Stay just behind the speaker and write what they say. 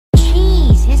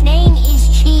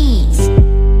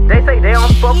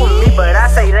fuck with me, but I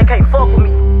say they can't fuck with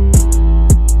me.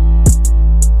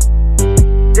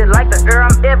 Just like the air,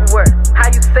 I'm everywhere. How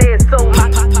you say it so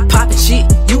Poppin' shit,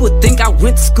 you would think I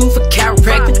went to school for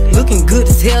chiropractic. Looking good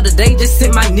as hell today, just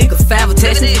sent my nigga 5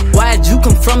 attachments. Why'd you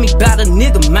come from me about a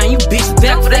nigga, man? You bitches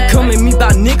back. They come at me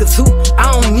about niggas who I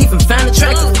don't even find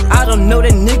attractive. I don't know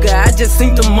that nigga, I just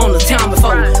seen them on the town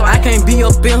before. I can't be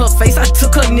up in her face, I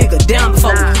took her nigga down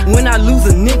before. When I lose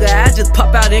a nigga, I just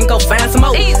pop out and go find some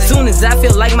more. Soon as I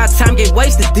feel like my time get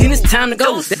wasted, then it's time to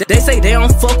go. They say they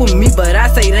don't fuck with me, but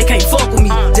I say they can't fuck with me.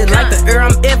 Just like the air,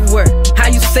 I'm everywhere. How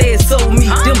you say it so with me?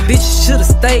 Them bitches should've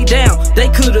stayed down. They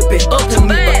could've been up with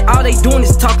me, but all they doing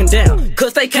is talking down,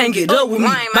 cause they can't get up with me.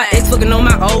 My ex fucking on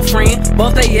my old friend,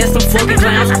 both they ass some fucking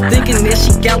clowns. Thinking that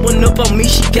she got one up on me,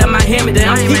 she got my hand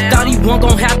down. He thought he wasn't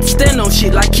gon' have to stand on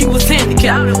shit like he was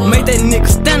handicapped. Made that nigga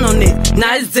stand on it,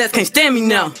 now his ass can't stand me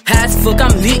now. High as fuck,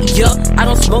 I'm lit, yup. I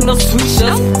don't smoke no sweet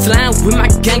shots. Flying with my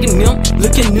gang and them,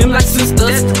 looking at them like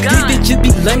sisters. These bitches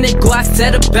be lame, they go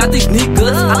outside about these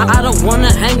niggas. I don't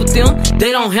wanna hang with them,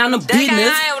 they don't have no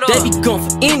business. They be going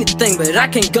for anything, but I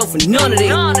can't go for none of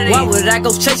it. Why would I go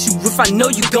chase you if I know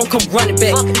you gon' come running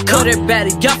back? Cut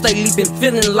everybody off lately, been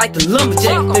feeling like the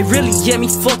lumberjack. They really get me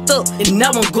fucked up, and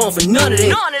now I'm going for none of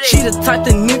that. She the type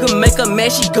the nigga make her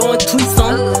mad, she go and tweet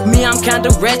on. Me, I'm kinda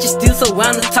ratchet still, so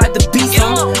I'm the type to be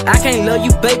some. I can't love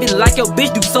you, baby, like your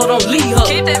bitch do, so don't leave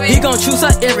her. He gon' choose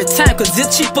her every time, cause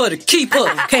it's cheaper to keep her.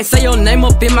 Can't say your name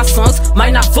up in my songs,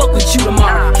 might not fuck with you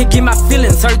tomorrow. Can't get my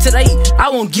feelings hurt today, I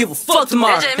won't give a fuck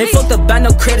tomorrow. Ain't fucked up by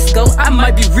no credit score, I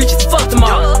might be rich as fuck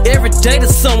tomorrow. Every day the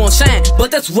sun won't shine,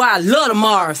 but that's why I love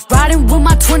tomorrow. Riding with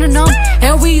my twin and them,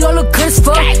 and we all look good as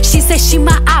fuck. She said she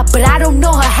my eye, but I don't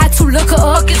know her, had to look her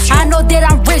up. I know that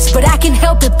I'm rich, but I can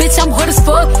help it, bitch, I'm hood as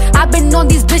fuck. I've been on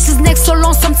these bitches' necks so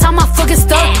long, sometimes I fucking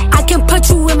stuck. I can put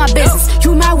you in my business,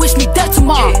 you might wish me dead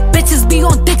tomorrow. Bitches be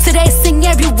on dick today, sing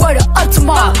every word of up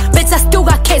tomorrow. Bitch, I still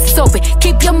got cases open,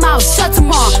 keep your mouth shut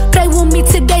tomorrow. Play with me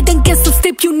today, then get some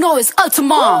sleep, you know it's up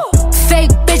tomorrow.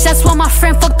 Fake bitch, that's why my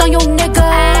friend fucked on your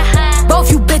nigga.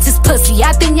 Both you bitches pussy,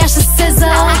 I think y'all should scissor.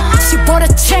 She bought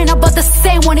a chain, I bought the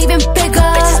same one, even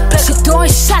bigger. She throwing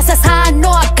shots, that's how I know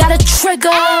I got a trigger.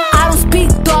 I don't speak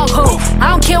dog ho,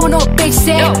 I don't care what no bitch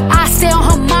say. I say on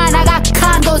her mind, I got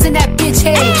condos in that bitch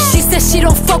head. She said she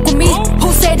don't fuck with me,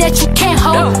 who say that you can't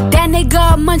hold? That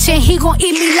nigga munchin', he gon'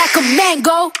 eat me like a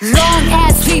mango. Long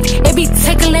ass sweep, it be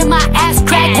tickling my ass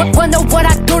crack. Wonder what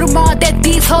I do tomorrow that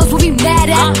these hoes will be mad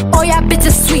at. Oh yeah,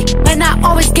 bitches sweet, and I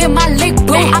always get my lick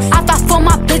boo. I fight for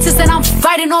my bitches and I'm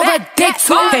fighting over dick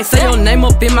too. Can't say your name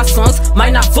up in my songs,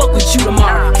 might not fuck with you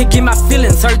tomorrow. Can't get my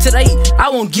feelings hurt today, I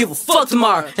won't give a fuck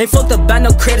tomorrow. Ain't fucked up by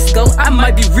no credit score, I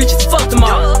might be rich as fuck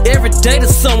tomorrow. Every day the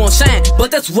sun won't shine,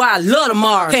 but that's why I love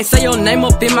tomorrow. Can't say your name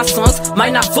up in my songs,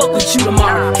 might not fuck with you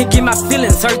tomorrow. Can't get my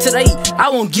feelings hurt today, I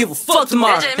won't give a fuck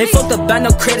tomorrow. Ain't fucked up by no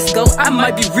credit score, I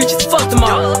might be rich as fuck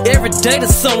tomorrow. Every day the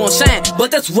sun won't shine, but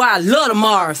that's why I love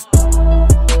tomorrow.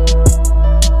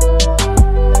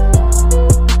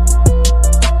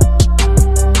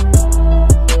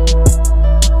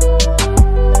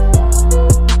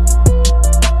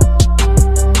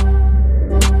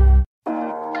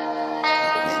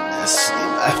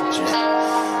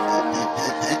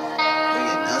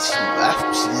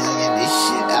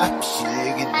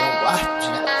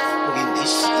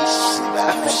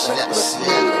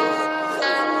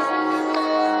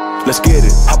 Let's get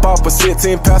it. Hop off a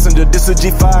 16 passenger. This a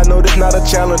G5, no, this not a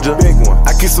Challenger. Big one.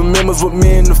 I keep some members with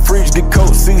me in the fridge. Get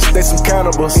coat seats, they some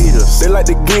cannibals. Eaters. They like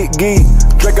to geek.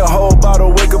 Drink a whole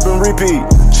bottle, wake up and repeat.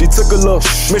 She took a look,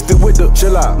 mixed it with the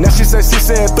chill out. Now she say she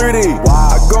saying 3D.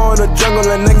 Wow. I go in the jungle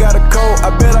and they got a coat.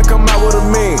 I bet I come out with a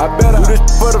mean. I bet I do this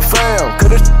for the fam, cause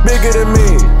this bigger than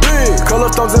me. Big.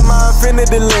 Color stones in my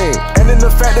infinity lane. And in the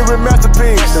factory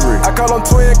masterpiece. I call him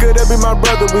twin, cause that be my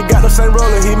brother. We got the same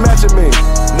roller, he matching me.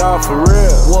 Nah, for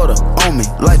real. Water on me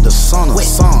like the sauna.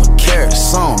 Some carrots,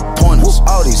 some pointers.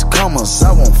 All these commas,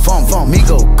 I want fun. Me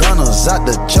go gunners out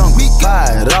the jungle.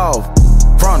 Buy it off,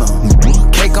 front of.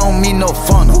 Cake on me, no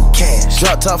funnel. Cash.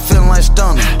 Drop top feeling like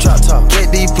stunner. Drop top.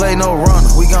 KD play no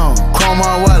runner. We gon' chrome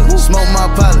my wallet, smoke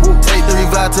my pilot. Take the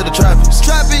revive to the tropics.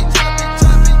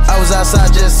 I was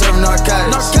outside just serving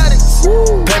narcotics.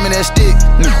 Pay me that stick.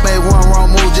 Made one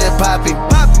wrong move, just poppy.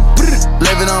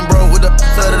 Living on broke with the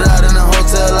flooded out in the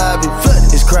hotel lobby.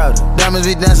 It's crowded. Diamonds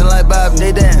be dancing like Bobby.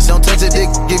 They dance. Don't touch it, dick.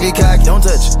 Give you cocky. Don't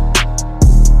touch it.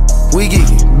 We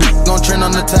geeky. Gon' trend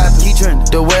on the top. Keep trending.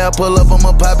 The way I pull up,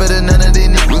 I'ma pop it and none of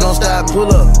these niggas gon' stop. Pull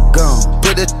up. Gone.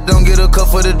 Put that don't get a cup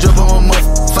for the drip on my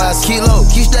 5 kilo.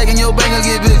 Keep stacking your bank and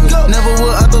get bigger. Never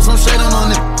would. I throw some shade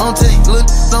on it. On team. Look,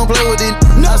 don't play with it.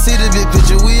 I see the big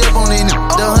picture. We up on these.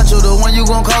 The huncho, the one you you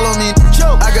gon' call on me.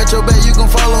 I got your back, you gon'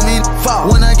 follow me.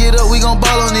 When I get up, we gon'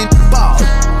 ball on it.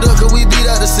 Look, cause we beat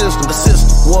out the system.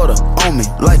 Water on me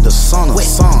like the sun.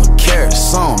 Sun carrots,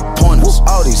 sun pointers.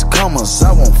 All these commas,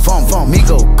 I won't fumble. Me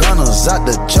go gunners out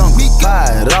the jungle.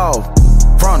 Pie it off.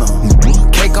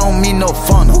 Cake on me, no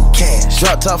funnel. Cash.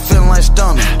 Drop top feeling like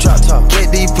stunner. Drop top.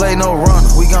 KD play no runner.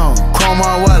 We gon' chrome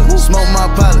my wallet, smoke my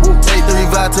pilot. Take the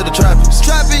revive to the tropics.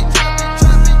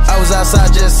 I was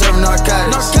outside just serving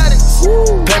narcotics.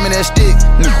 Pay me that stick.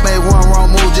 Made one wrong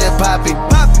move, just pop it.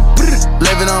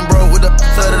 Living on broke with the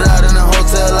flooded out in the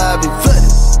hotel lobby.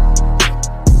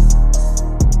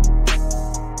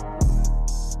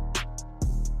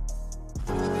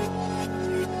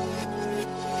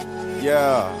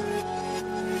 Yeah.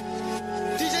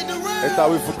 They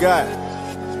thought we forgot.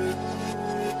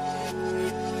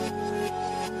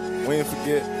 We ain't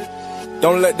forget.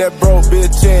 Don't let that broke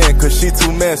bitch in, cause she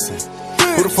too messy.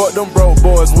 Who the fuck them broke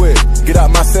boys with? Get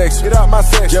out my section.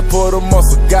 Just pull the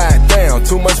muscle, goddamn,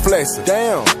 too much flexing.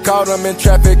 Damn. Caught them in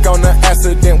traffic on the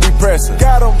accident, we pressin'.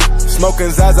 Got them.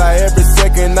 Smoking Zaza every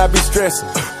second, I be stressing.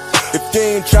 If you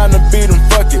ain't tryna beat them,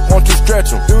 fuck it, won't you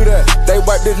stretch them? Do that. They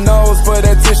wipe their nose for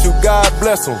that tissue, God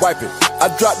bless them. Wipe it.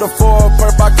 I dropped the 4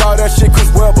 perp, I call that shit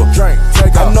Chris Webber. Drink,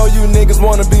 take off. I know you niggas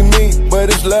wanna be me, but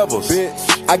it's levels. Bitch.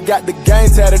 I got the game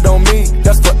tatted on me,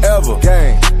 that's forever.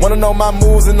 Gang. Wanna know my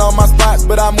moves and all my spots,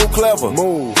 but I move clever.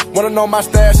 Move. Wanna know my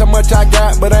stash, how much I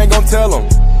got, but I ain't gon' tell them.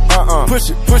 Push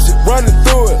it, running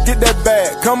through it, get that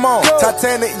bag, come on. Go.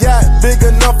 Titanic yacht, big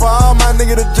enough for all my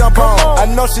niggas to jump on. I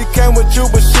know she came with you,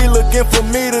 but she looking for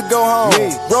me to go home.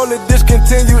 Me. Roll it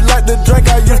discontinued like the drink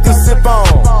I used to sip on.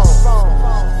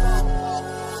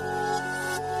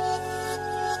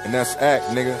 And that's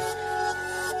act, nigga.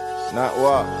 Not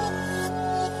WAP.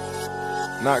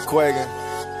 Not Quagan.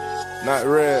 Not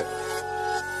Red.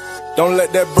 Don't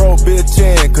let that broke bitch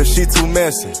in, cause she too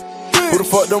messy. Who the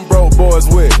fuck them broke boys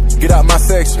with? Get out my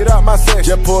section.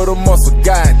 Just pull the muscle,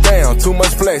 goddamn, too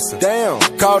much flexing. Damn.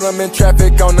 Caught them in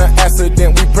traffic on the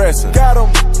accident, we pressin'. Got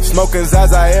them. Smoking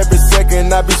Zaza every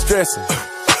second, I be stressing.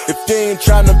 If you ain't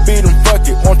tryna beat them, fuck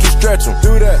it, won't you stretch them?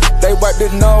 Do that. They wipe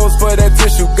their nose for that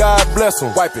tissue, God bless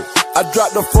them. Wipe it. I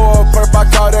dropped the 4 perp, I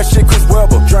call that shit Chris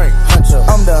Webber. Drink.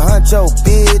 I'm the huncho,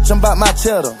 bitch, I'm about my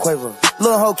cheddar. Quavo.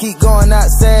 Lil' hoe keep going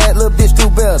outside, lil' bitch do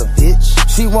better. Bitch.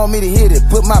 She want me to hit it,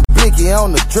 put my blicky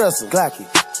on the dresser. Glocky.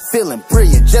 Feeling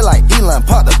brilliant, just like Elon,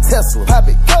 pop the Tesla. Pop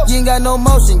it, go. You ain't got no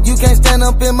motion, you can't stand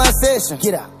up in my session.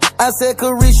 Get out. I said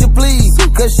Carisha, please,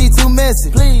 cause she too messy.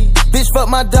 Please. Bitch, fuck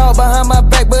my dog behind my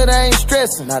back, but I ain't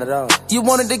stressing. Not at all. You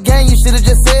wanted the game, you should've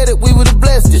just said it, we would've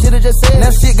blessed it. Should've just said now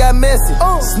it. Shit got messy.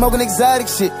 Smoking exotic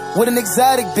shit with an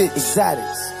exotic bitch.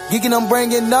 Exotics. Geeking, I'm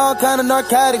bringing all kind of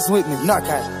narcotics with me.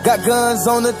 Narcotics. Got guns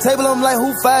on the table, I'm like,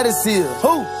 who fight is here?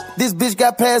 Who? This bitch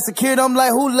got past security, I'm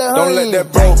like, who let her Don't in? let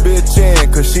that broke bitch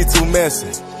in, cause she too messy.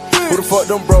 Who the fuck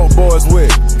them broke boys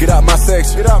with? Get out my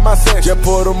section. Just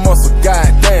pull the muscle,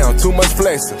 goddamn, too much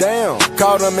flexing. Damn.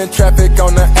 Caught them in traffic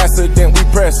on the accident, we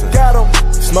pressin'. Got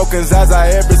them. Smoking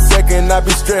Zaza every second, I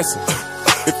be stressing.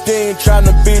 If you ain't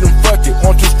tryna beat them, fuck it,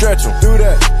 won't you stretch them? Do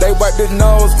that. They wipe their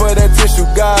nose for that tissue,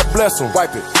 God bless them.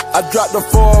 Wipe it. I dropped the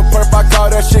 4 perp, I call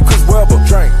that shit Chris Webber.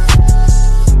 Drink.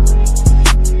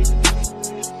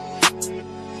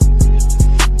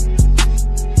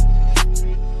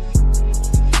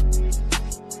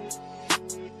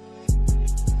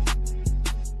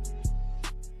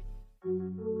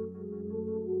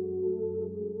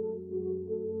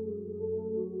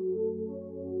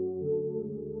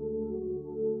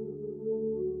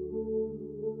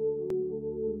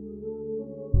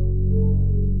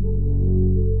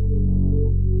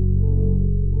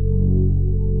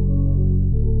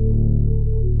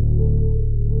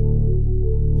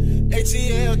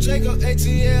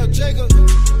 ATL Jacob.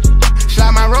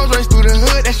 Slide my Rolls Royce through the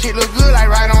hood, that shit look good like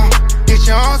right on. Get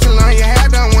your arms and learn your hair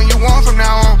done when you want from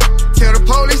now on. Tell the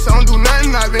police I don't do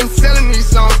nothing, I've been selling these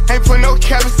songs. Ain't put no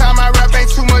cap inside my rap, ain't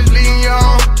too much leading you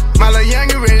on. My little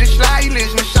youngin' ready to slide, he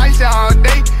listen to Shiesty all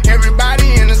day.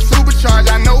 Everybody in the supercharge,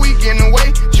 I know we getting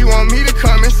away. She want me to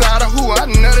come inside of who? I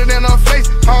nutted in her face.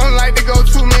 I don't like to go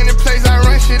too many places, I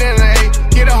run shit in the A.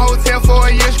 Get a hotel for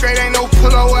a year straight, ain't no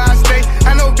pillow where I stay.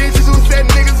 I know bitches who set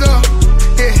niggas up,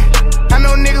 yeah. I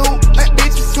know niggas who let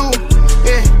bitches too,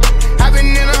 yeah. I been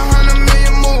in 100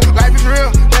 million moves, life is real,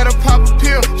 let her pop a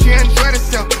pill, she enjoyed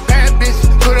herself. Bad bitch,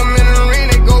 put them in the ring,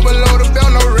 they go below the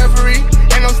belt, no referee.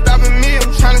 Ain't no stopping me,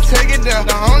 I'm tryna take it down.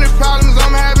 The only problems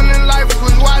I'm having in life is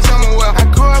with watch I'm well. I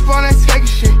grew up on that fake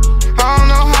shit, I don't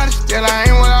know how to steal, I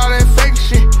ain't with all that fake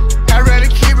shit. I'd rather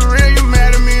keep it real, you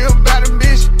mad at me about a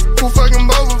bitch who fucking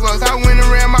both of us. I went and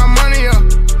ran my money up,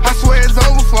 I swear it's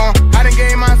over for him. I done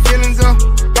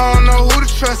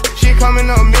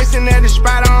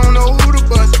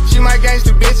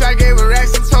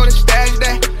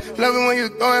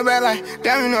like,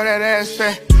 damn, you know that ass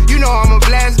fat. You know I'm a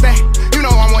blast back. You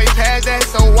know I'm way past that.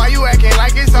 So why you acting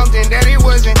like it's something that it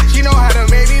wasn't? She know how to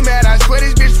make me mad. I swear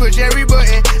this bitch push every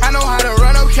button. I know how to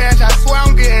run up cash. I swear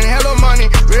I'm getting hella money.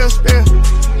 Real spill.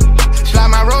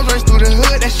 Slide my Rolls Royce through the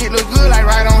hood. That shit look good like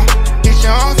right on. Get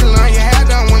your own to learn your hair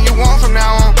done when you want from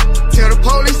now on. Tell the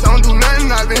police don't do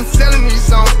nothing. I've been selling these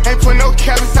songs. Ain't put no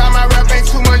cap inside my rap. Ain't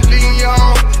too much leading you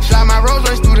on. Slide my Rolls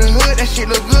Royce through the hood. That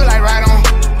shit look good like right on.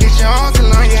 Get your own to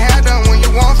learn your hair done when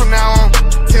you want from now on.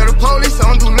 Tell the police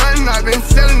don't do nothing, I've been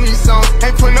selling these songs.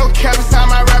 Ain't put no cap inside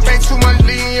my rap, ain't too much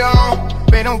leading you on.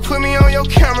 Babe, don't put me on your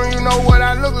camera, you know what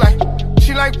I look like.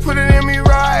 She like, put it in me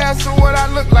raw, I ask her what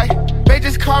I look like. Babe,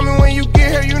 just call me when you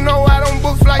get here, you know I don't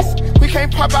book flights. We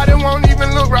can't pop out, it won't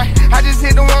even look right. I just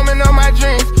hit the woman of my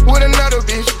dreams with another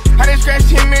bitch. I done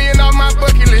scratched 10 million off my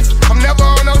bucket list. I'm never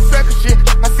on no sucker shit.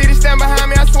 I see this stand behind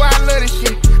me, I swear I love this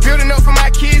shit. Building up for my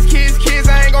kids,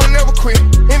 I ain't gon' never quit.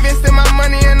 Investing my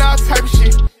money in all type of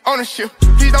shit. Ownership,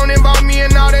 please don't involve me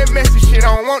in all that messy shit.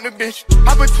 I don't want the bitch.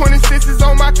 I put 26s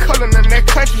on my color, none of that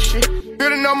country shit.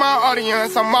 Building up my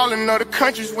audience, I'm all in other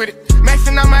countries with it.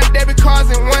 Maxing out my debit cards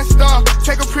in 1 star.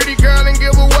 Take a pretty girl and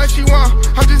give her what she want.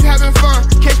 I'm just having fun.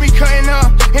 Catch me cutting up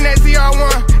in that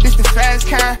ZR1. This the fast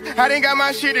kind. I done got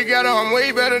my shit together. I'm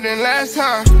way better than last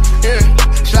time. Yeah.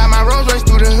 Slide my Rolls Royce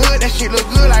through the hood. That shit look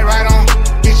good like right on.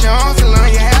 Get your own to learn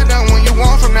your hair done when you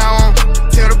want from now on.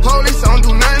 Tell the police don't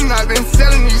do nothing. I've been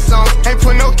selling these songs. Ain't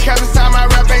put no cap inside my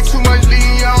rap. Ain't too much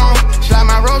leading you on. Slide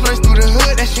my Rolls Royce through the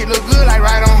hood. That shit look good like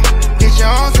right on. Get your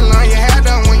own to learn your hair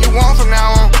done when you want from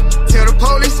now on. Tell the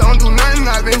police don't do nothing.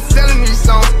 I've been selling these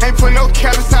songs. Ain't put no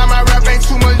cap inside my rap. Ain't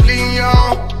too much leading you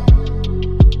on.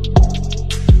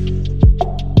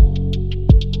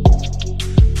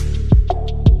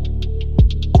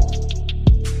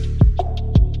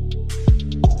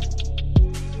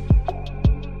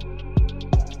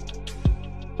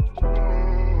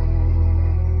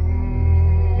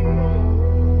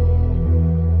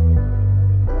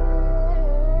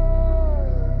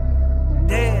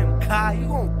 You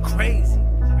going crazy.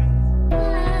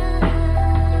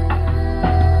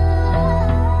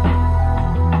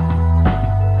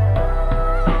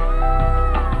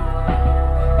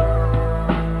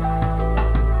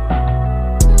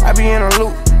 I be in a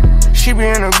loop, she be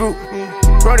in a group.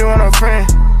 Brody want a friend,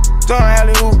 throwing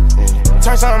alley-oop.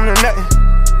 Turn something to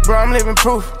nothing, bro, I'm living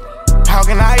proof. How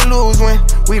can I lose when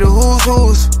we the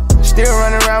who's? Still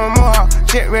running around with more,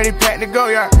 jet ready, packed to go,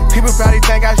 yard. People probably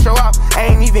think I show up, I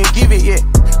ain't even give it yet.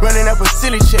 Running up a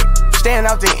silly chick, staying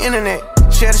off the internet.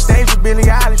 Share the stage with Billie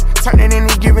Eilish, turn it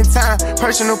any given time.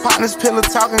 Personal partners, pillow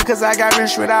talking, cause I got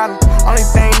rich without them. Only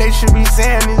thing they should be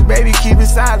saying is, baby, keep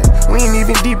it silent. We ain't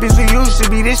even deep as we used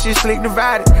to be, this shit slick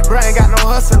divided. Bro ain't got no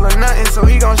hustle or nothing, so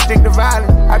he gon' stick to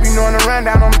violence. I be knowing the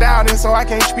rundown, I'm doubting, so I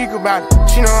can't speak about it.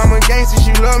 She know I'm a gangster,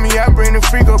 she love me, I bring the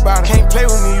freak about it. Can't play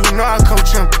with me, you know I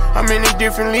coach him. I'm in a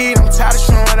different league, I'm tired of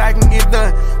showing what I can get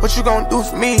done. What you gon' do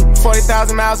for me?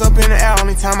 40,000 miles up in the air,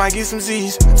 only time I get some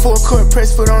Z's. Full court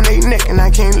press foot on they neck, and I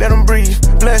can't let them breathe.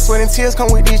 Blood, sweat, and tears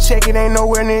come with this check, it ain't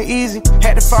nowhere near easy.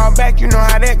 Had to fall back, you know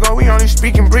how that go, we only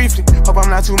speaking briefly. Hope I'm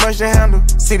not too much to handle.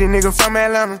 City nigga from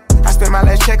Atlanta, I spent my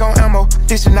last check on ammo.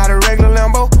 This is not a regular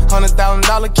Lambo.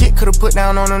 $100,000 kit, could've put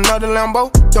down on another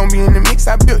Lambo. Don't be in the mix,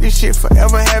 I built this shit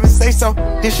forever, have it say so.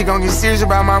 This shit gon' get serious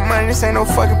about my money, this ain't no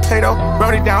fucking play though.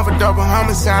 Wrote it down for double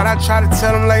homicide, I try to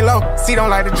tell him lay low. C don't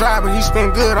like to drive, but he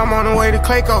spin good, I'm on the way to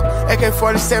Clayco.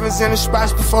 AK-47s in the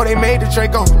spots before they made the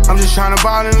Draco. I'm just tryna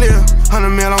ball and live, 100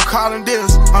 mil, I'm calling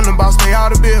deals. I'm the boss, pay all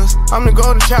the bills, I'm the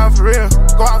golden child for real.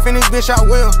 Go off in this bitch, I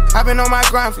will. I've been on my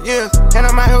grind for years, and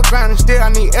I'm out here grinding still. I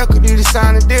need equity to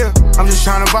sign a deal. I'm just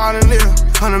tryna ball and live,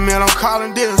 100 mil, I'm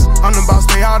calling deals. I'm the boss,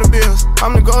 pay all the bills,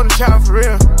 I'm the golden child for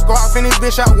real. Go off in this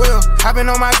bitch, I will. I've been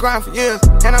on my grind for years,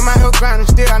 and I'm out here grinding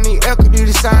still. I need equity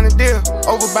to sign a deal.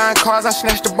 Over buying cars, I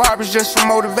snatched the barbers just for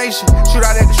motivation. Shoot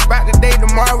out at the spot today,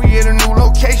 tomorrow we at a new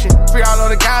location. Free all of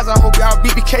the guys, I hope y'all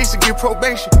beat the case and get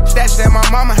probation. Stashed at my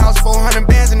mama house, 400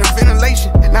 bands in the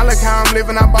ventilation. Now look how I'm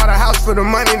living, I bought a house for the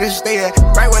money to stay at.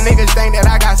 Right when niggas think that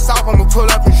I got soft, I'ma pull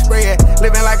up and spray it.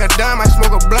 Living like a dumb, I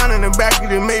smoke a blunt in the back of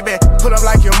the Maybach. Pull up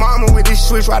like your mama with this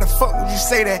switch, why the fuck would you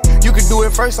say that? You could do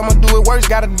it first, I'ma do it worse,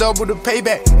 gotta double the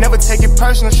payback. Never take it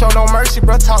personal, show no mercy,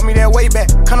 bro taught me that way back.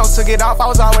 Kano took it off, I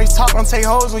was always taught, don't take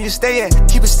hoes where you stay at.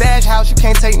 Keep a stash house, you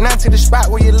can't take none to the spot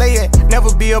where you lay at.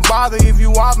 Never be a bother, if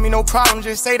you off me, no problem,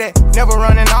 just say that. Never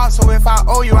running off, so if I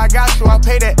owe you, I got you, I'll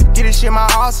pay that. Get this shit my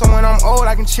all, so when I'm old,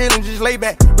 I can chill and just lay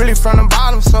back. Really from the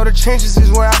bottom, so the trenches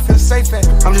is where I feel safe at.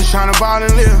 I'm just tryna ball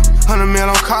and live. 100 mil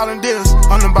on calling deals.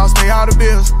 I'm the boss, pay all the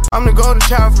bills. I'm the golden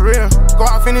child for real. Go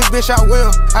off in this bitch, I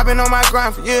will. I've been on my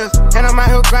grind for years. And I'm out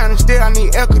here grinding still. I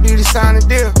need equity to sign a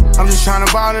deal. I'm just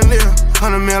tryna ball and live.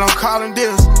 100 mil on calling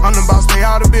deals. I'm the boss, pay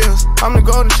all the bills. I'm the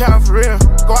golden child for real.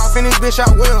 Go off in this bitch, I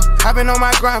will. I've been on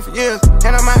my grind for years.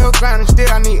 And I'm out here grinding still.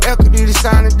 I need equity to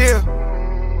sign a deal.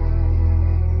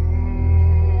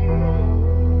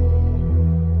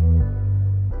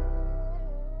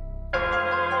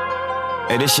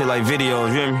 Hey, this shit like videos,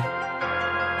 you hear me?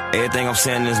 Everything I'm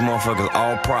saying in this motherfucker is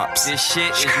all props. This shit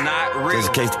is not real. Just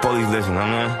in case the police listen, I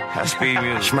mean. High speed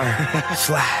music.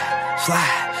 Slide.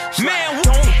 Man, we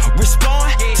don't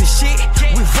respond to shit.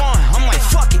 We run. I'm like,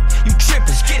 fuck it. You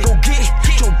trippin'. Go get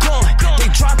your gun. They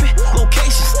dropping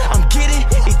locations. I'm getting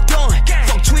it done.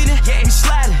 Fuck tweeting. We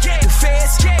sliding. The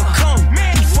feds are come.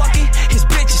 He fucking his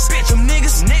bitches. Them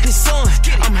niggas, his son.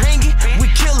 I'm hanging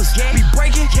with killers. We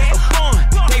breaking a bond.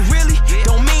 They really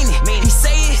don't mean it. He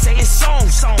say it in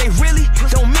songs. They really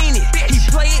don't mean it. He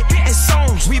play it in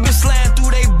songs. We been sliding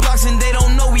through they blocks and they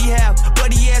don't know we have.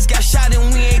 But he ass got shot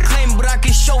and we ain't claiming, but I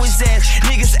can show his ass.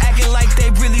 Niggas acting like they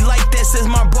really like that, says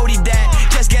my Brody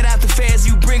dad. Just get out the feds,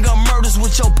 you bring up murders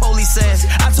with your police ass.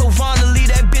 I told Vaughn to leave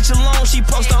that bitch alone, she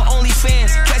post on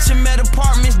OnlyFans. Catch them at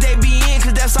apartments, they be in,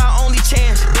 cause that's our only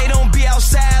chance. They don't be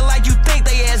outside like you think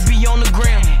they ass be on the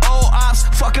gram. Old ops,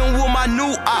 fucking with my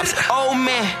new ops. Oh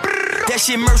man, that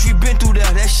shit merch, we been through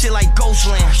that shit like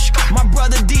Ghostland. My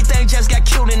brother D-Thing just got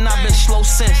killed and I've been slow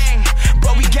since.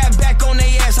 But we got back on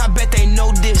their ass, I bet they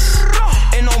know this.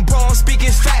 And on bro, I'm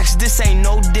speaking facts, this ain't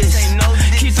no diss.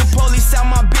 Keep the police out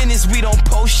my business, we don't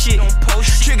post shit.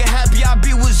 Trigger happy, I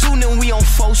be with Zoon and we on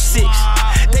 4-6.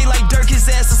 They like Dirk, his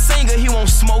ass a singer, he won't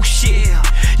smoke shit.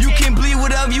 You can bleed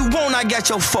whatever you want, I got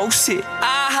your folks hit.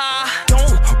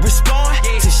 Don't respond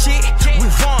to shit, we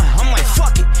run. I'm like,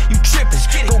 fuck it, you trippin'.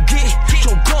 Go get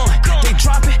your gun. They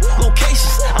dropping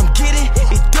locations, I'm getting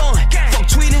it done. Fuck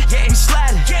tweeting, we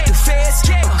sliding. The feds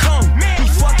are come. He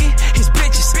fucking his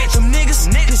bitches. Them niggas,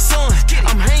 his son.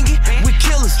 I'm hanging with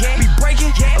killers. We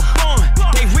breaking a bond.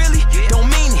 They really don't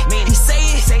mean it. He say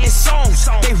it in songs.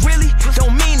 They really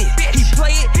don't mean it. He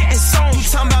play it in songs. He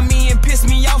talking about me and piss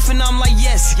me off, and I'm like,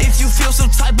 yes. If you feel some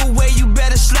type of way, you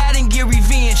better slide and get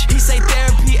revenge. He say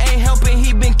therapy ain't helping.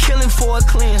 He been killing for a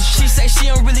cleanse. She say she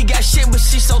don't really got shit, but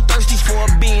she so thirsty for a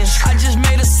binge. I just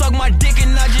made her suck my dick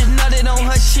and I just nutted on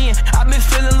her chin. I been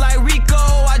feeling like Rico,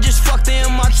 I just fucked her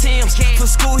in my Timbs. For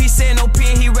school he said no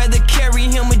pen, he rather carry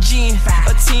him a gin.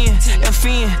 A 10,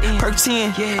 FN, per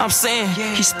 10, I'm saying,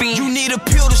 he spin. You need a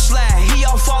pill to slide, he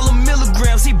off all the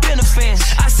milligrams, he been a fan.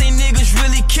 I seen niggas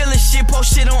really killing shit,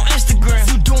 post shit on Instagram.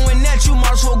 You doing that, you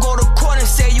might as well go to court and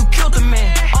say you killed a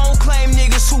man. I don't claim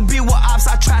niggas who be with ops,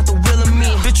 I tried to will them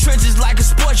in. The trenches like a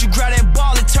sport, you grab that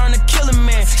ball and turn to killer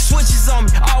man. Switches on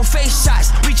me, all face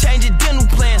shots, we changing dental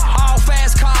plans. All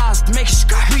fast cars, make it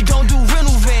we don't do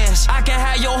rental vans. I can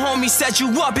have your homie set you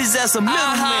up, his ass a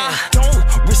middleman. Don't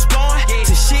respond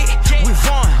to shit, we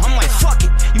run. I'm like, fuck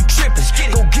it, you trippin'.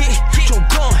 Go get your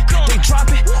gun. They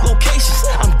dropping locations,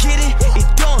 I'm getting it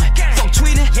done. Fuck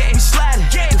tweeting, we sliding.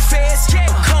 The feds are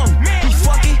come. He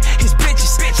fucking his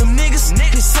bitches. Them niggas,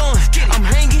 his son. I'm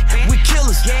hanging with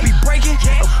killers. We breaking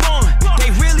a bond.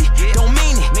 They really don't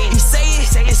mean it. He say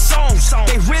it in songs.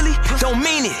 They really don't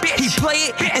mean it. He play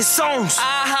it in songs.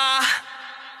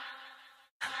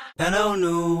 Hello,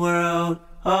 new world,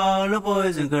 all the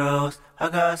boys and girls. I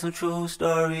got some true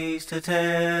stories to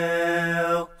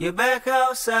tell. You're back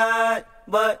outside,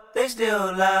 but they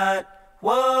still lied.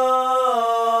 Whoa,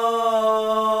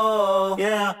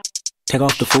 yeah. Take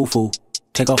off the foo-foo,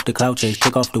 take off the cloud chase,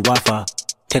 take off the Wi-Fi.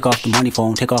 Take off the money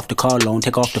phone, take off the car loan,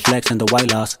 take off the flex and the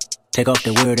white loss. Take off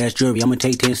the weird ass jewelry, I'ma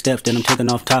take 10 steps, then I'm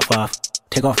taking off top 5.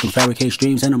 Take off them fabricated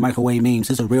streams and the microwave memes,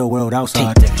 it's a real world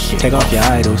outside. Take off your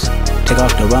idols, take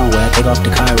off the runway, take off the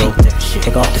Cairo.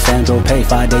 Take off the Sandro pay,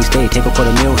 5-day stay, take a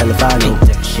 $250,000, hella follow.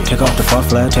 Take off the far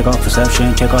flag, take off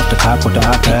perception, take off the cop with the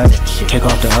iPad. Take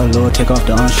off the allure, take off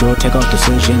the unsure, take off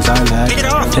decisions I lack.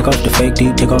 Take off the fake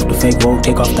deep, take off the fake woke,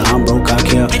 take off the I'm broke, I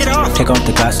care. Take off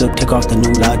the gossip, take off the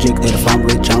new logic, that if I'm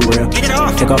rich, I'm real.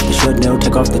 Take off the Chanel,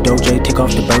 take off the Doja, take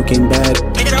off the Birkin bag.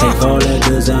 Take all that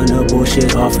designer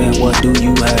bullshit off and what do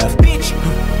you have? Bitch,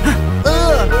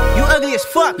 you ugly as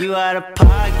fuck. You out of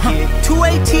pocket. 2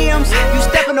 ATMs, you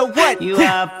stepping to what? You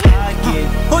out of pocket.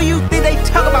 Who you think they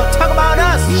talk about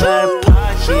us? You out of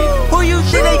pocket. Who you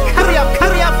think they carry up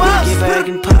for us? Get back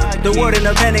in pocket. The The world in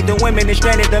a panic, the women is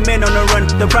stranded, the men on the run.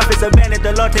 The profits abandoned,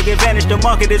 the law take advantage. The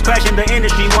market is crashing, the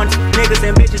industry wants niggas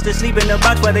and bitches to sleep in the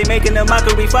box while they making a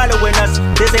mockery following us.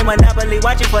 This ain't Monopoly,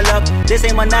 watching for love. This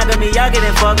ain't monogamy, y'all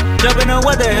getting fucked. Jumping on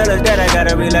what the hell is that? I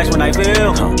gotta relax when I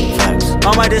feel.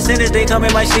 All my descendants, they come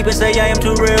in my sleep and say I am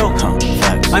too real.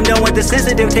 I'm done with the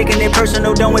sensitive, taking it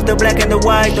personal. Done with the black and the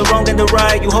white, the wrong and the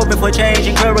right. You hoping for change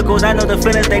and miracles. I know the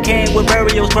feelings that came with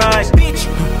burial cries. Bitch,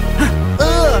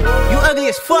 you ugly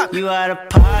as fuck. You out of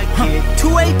pocket. 2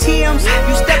 ATMs,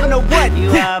 you stepping to what?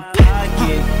 You out of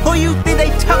pocket. Who you think they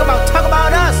talk about? Talk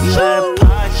about us. You out of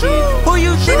pocket. Who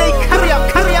you think they carry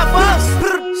up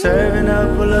us? Serving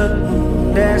up a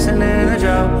look, dancing in a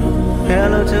drop.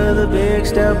 Hello to the big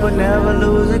step, but never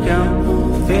lose a count.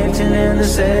 Venting in the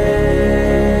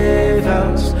safe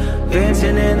house.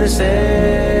 Venting in the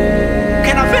safe.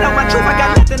 Can I vent out my truth? I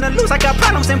got nothing to lose. I got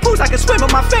problems and pools. I can swim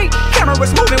with my fate.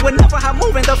 Cameras moving whenever I'm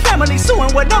moving. The family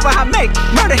suing whatever I make.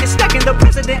 Murder is stacking. The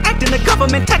president acting. The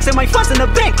government taxing my funds in the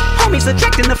bank. Homies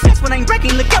ejecting the fence when I'm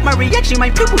wrecking. Look at my reaction. My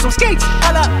pupils on skates.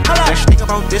 Holla, holla. Let's think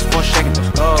about this for a second.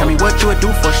 Tell me what you would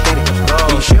do for steady.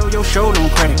 When you show your show, no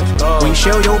credit. When you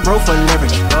show your bro for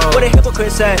leverage. What a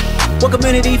hypocrite said. What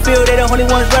community feel they the only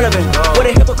ones relevant? What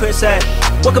a hypocrite said.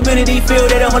 What community feel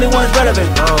they the only ones relevant?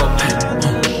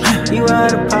 You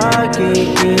out of pocket,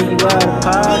 yeah, you out of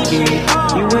pocket.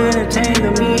 You entertain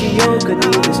the mediocre,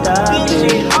 need to stop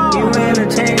it. You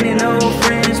entertaining old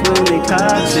friends when they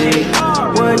toxic.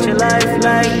 What your life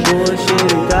like,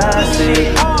 bullshit and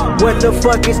gossip. What the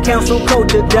fuck is council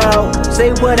culture, dawg?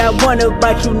 Say what I want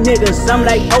about you niggas, I'm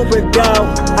like Oprah,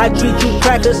 dawg. I treat you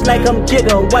crackers like I'm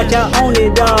Jigga, watch I own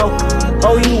it all.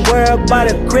 Oh, you worry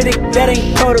about a critic, that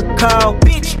ain't protocol,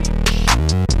 bitch.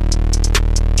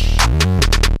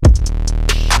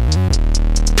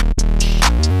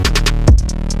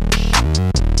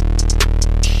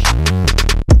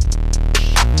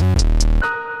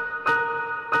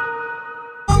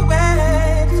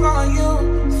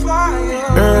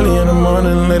 Early in the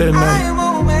morning, late at night.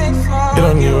 It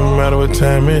don't even matter what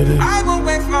time it is. I will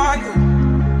wait for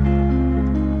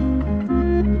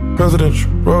you. Presidential,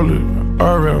 roll it,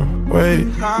 RM, wait.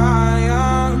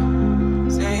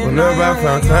 Whenever I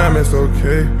found time, it's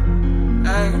okay.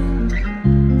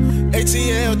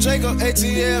 ATL Jacob,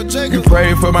 ATL Jacob. You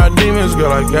pray for my demons,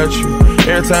 girl, I got you.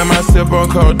 Every time I sip on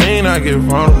codeine, I get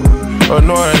vulnerable.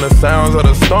 Annoying the sounds of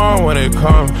the storm when it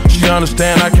comes. She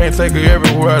understand I can't take her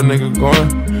everywhere a nigga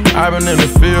going. I've been in the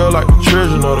field like the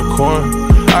children of the corn.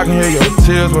 I can hear your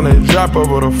tears when they drop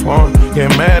over the phone. Get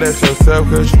mad at yourself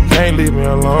cause you can't leave me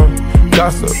alone.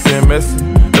 Gossip and messy,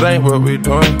 it ain't what we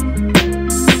doing.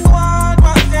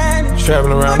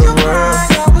 Traveling around the world,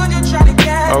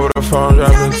 over the phone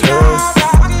dropping tears.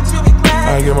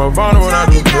 I get more vulnerable when I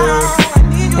do pills.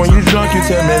 When you drunk you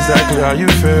tell me exactly how you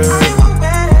feel.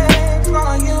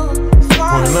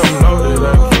 When I'm loaded, I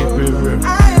keep it real.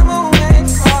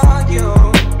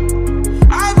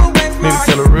 Need to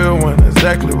tell a real one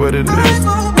exactly what it is.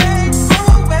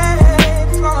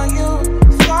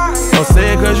 Don't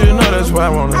say it cause you know that's why I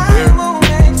wanna hear.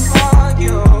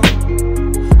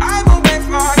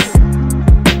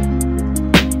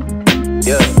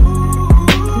 Yeah,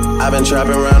 I've been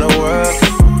trapping around the world.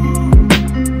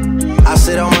 I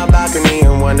sit on my balcony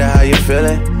and wonder how you're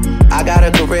feeling. I got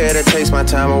a career that takes my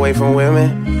time away from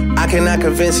women. I cannot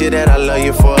convince you that I love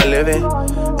you for a living.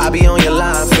 I be on your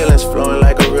line, feelings flowing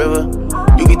like a river.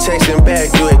 You be texting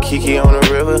back, you at Kiki on the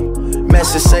river.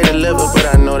 Message say deliver, but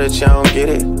I know that y'all don't get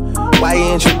it. Why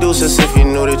you introduce us if you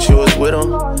knew that you was with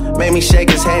him? Made me shake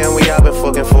his hand, we all been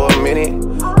fucking for a minute.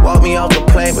 Walk me off the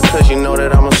plane because you know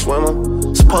that I'm a swimmer.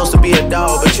 Supposed to be a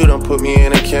dog, but you done put me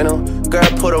in a kennel. Girl,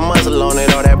 put a muzzle on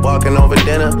it, all that barking over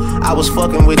dinner. I was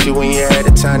fucking with you when you had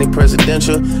a tiny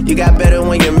presidential. You got better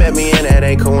when you met me and that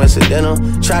ain't coincidental.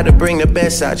 Tried to bring the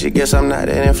best out you, guess I'm not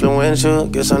that influential.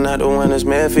 Guess I'm not the one that's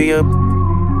meant for you.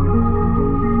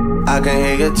 I can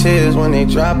hear your tears when they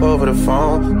drop over the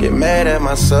phone. Get mad at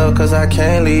myself cause I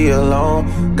can't leave you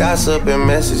alone. Gossip and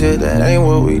messages, that ain't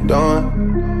what we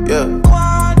doing. Yeah.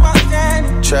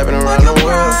 Trapping around the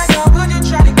world,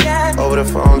 over the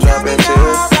phone dropping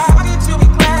tears.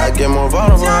 I get more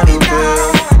vulnerable when I do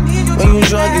pills. When you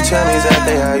drunk you tell me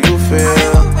exactly how you feel.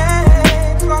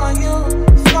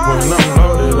 When I'm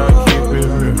loaded I keep it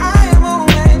real.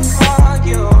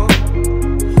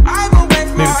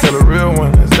 Need to tell a real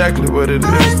one exactly what it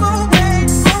is.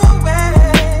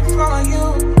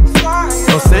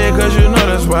 Don't say it cause you know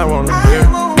that's why I wanna hear.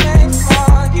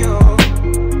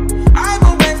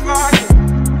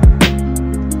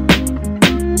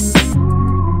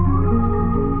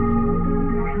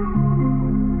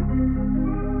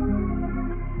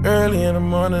 Early in the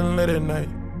morning, late at night.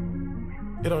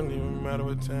 It don't even matter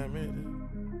what time it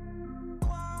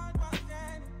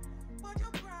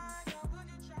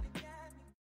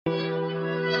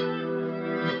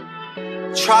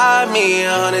is. Tried me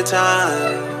 100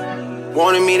 times.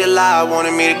 Wanted me to lie,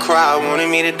 wanted me to cry, wanted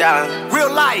me to die.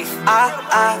 Real life.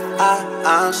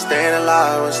 I'm staying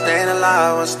alive, I'm staying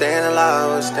alive, I'm staying alive,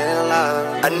 I'm staying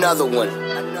alive. Another one.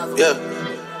 Yeah.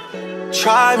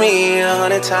 Tried me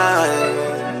 100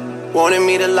 times. Wanted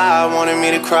me to lie, wanted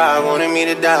me to cry, wanted me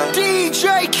to die.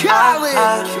 DJ Khaled.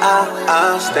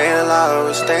 I'm staying alive,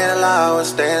 I'm staying alive, I'm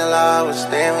staying alive, I'm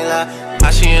staying alive.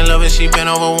 How she in love and she been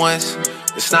over once.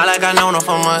 It's not like I know her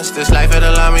for months. This life had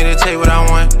allowed me to take what I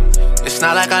want. It's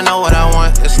not like I know what I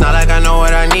want. It's not like I know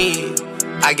what I need.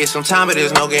 I get some time, but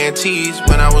there's no guarantees.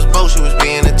 When I was broke, she was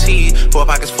being a tease. 4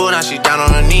 pockets full, now she down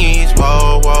on her knees.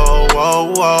 Whoa, whoa,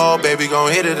 whoa, whoa. Baby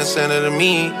gon' hit it and send it to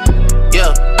me.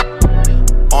 Yeah.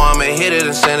 Or I'ma hit it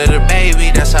and send it to baby.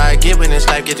 That's how I get when this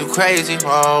life get too crazy.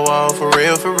 Whoa, whoa, for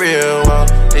real, whoa.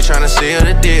 They tryna seal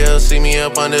the deal. See me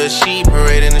up under a sheet,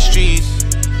 parade in the streets.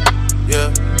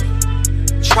 Yeah.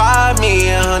 Tried me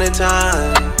 100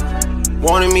 times.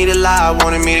 Wanted me to lie,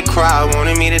 wanted me to cry,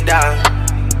 wanted me to die.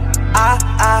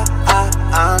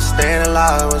 I'm staying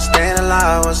alive, I'm staying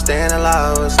alive, I'm staying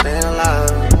alive, I'm staying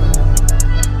alive.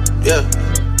 Yeah.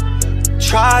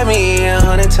 Tried me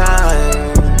 100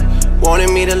 times.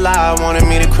 Wanted me to lie, wanted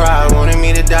me to cry, wanted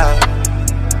me to die.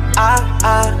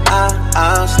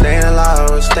 I'm staying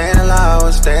alive, I'm staying alive,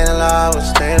 I'm staying alive, I'm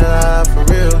staying alive for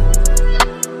real.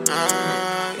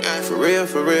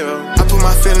 For real. I put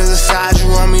my feelings aside, you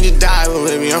want me to die, but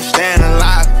baby, I'm staying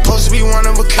alive. Supposed to be one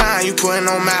of a kind, you putting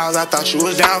on miles, I thought you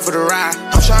was down for the ride.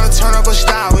 I'm trying to turn up a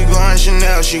style, we going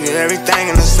Chanel, she get everything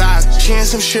in the size. She in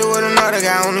some shit with another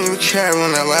guy, I don't even care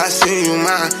whenever I see you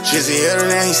mine. Just the other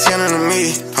than he sending to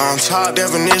me, on top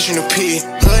definition of P.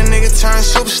 Hood nigga turned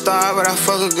superstar, but I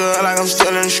fuck a girl like I'm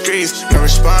still in the streets. No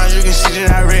response, you can see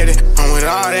that I read it. I'm with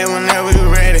all that whenever you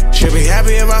ready. Should be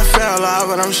happy if I fell off,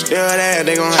 but I'm still there,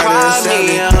 they gon' have to accept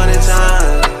me 100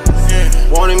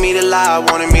 times. Wanted me to lie,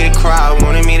 wanted me to cry,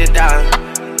 wanted me to die.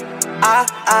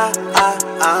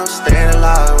 I'm staying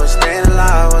alive, I'm staying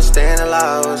alive, I'm staying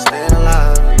alive, I'm staying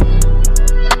alive.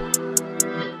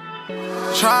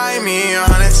 Try me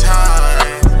 100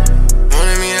 times.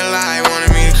 Wanted me to lie,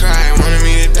 wanted me to cry, wanted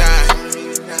me to die.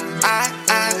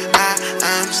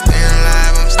 I'm staying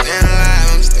alive, I'm staying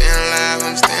alive, I'm staying alive,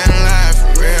 I'm staying alive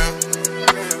for real.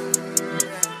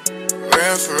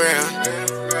 Real for real.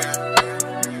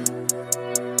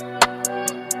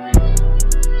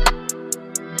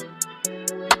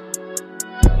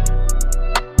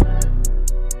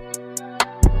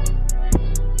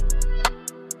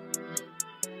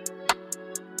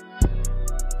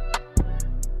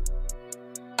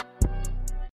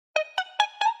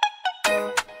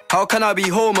 How can I be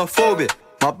homophobic?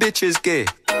 My bitch is gay.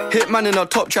 Hitman in a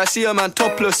top try, see a man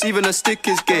topless, even a stick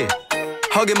is gay.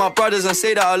 Hugging my brothers and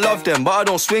say that I love them, but I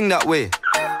don't swing that way.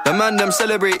 The man them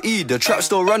celebrate Eid, the trap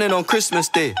still running on Christmas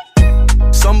Day.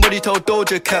 Somebody told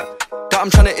Doja Cat that I'm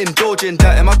trying to indulge in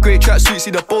that. In my grey tracksuit,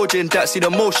 see the bulge in that. See the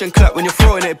motion clap when you're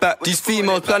throwing it back. These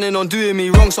females planning on doing me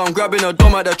wrong, so I'm grabbing a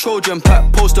dom at the Trojan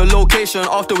pack. Post a location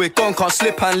after we're gone, can't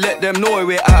slip and let them know where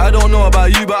we're at. I don't know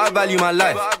about you, but I value my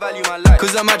life.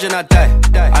 Cause imagine I die,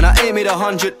 and I ain't made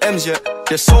 100 M's yet.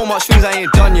 There's so much things I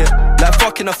ain't done yet, like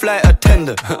fucking a flight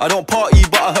attendant. I don't party,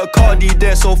 but I heard Cardi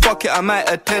there, so fuck it, I might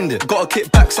attend it. Gotta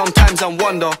kick back sometimes and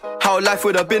wonder how life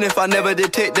would have been if I never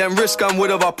did take them risks, and would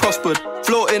have I prospered.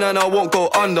 Floating and I won't go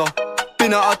under.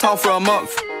 Been out of town for a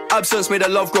month, absence made the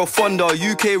love grow fonder.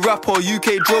 UK rapper,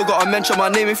 UK drill, gotta mention my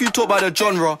name if you talk about the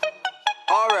genre.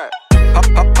 Alright.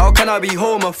 How can I be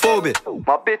homophobic?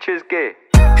 My bitch is gay.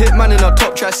 Hitman in a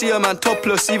top try, see a man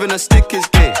topless, even a stick is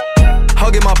gay.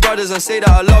 Hugging my brothers and say that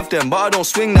I love them, but I don't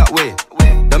swing that way.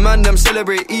 The man them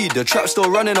celebrate Eid, the trap still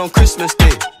running on Christmas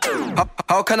Day.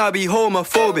 How can I be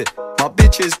homophobic? My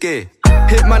bitch is gay.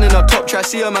 Hitman in a top try,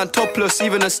 see a man topless,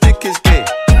 even a stick is gay.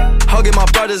 Hugging my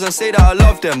brothers and say that I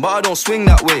love them, but I don't swing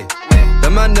that way. The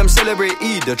man them celebrate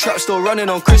Eid, the trap still running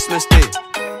on Christmas Day.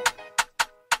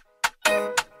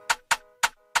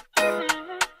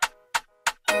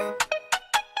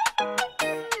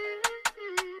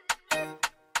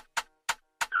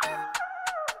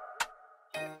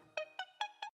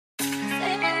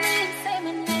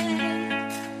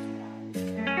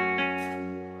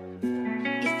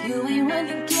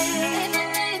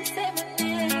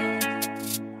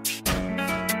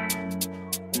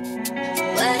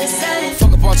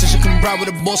 Fuck a politician, come ride with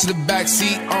the boss in the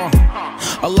backseat.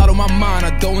 A lot on my mind,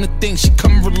 I don't wanna think. She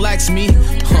come and relax me.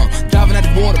 Diving at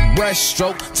the water,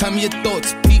 breaststroke. Tell me your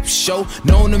thoughts, peep show.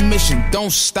 Knowing the mission,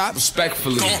 don't stop.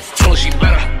 Respectfully. Told she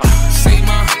better say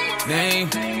my name.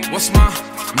 What's my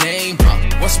name?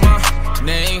 What's my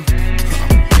name?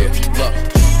 Yeah, look.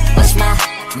 What's my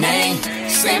name?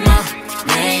 Say my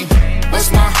name.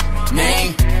 What's my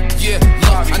name? Yeah,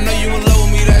 look, I know you in love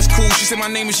with me, that's cool. She said my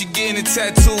name and she getting a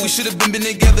tattoo. We should've been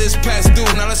together, it's past due.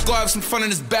 Now let's go have some fun in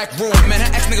this back room. Man,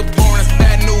 that ex nigga boring, that's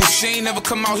bad news. She ain't never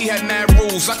come out, he had mad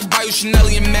rules. I could buy you Chanel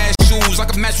and mad shoes. I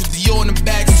could match with Dior in the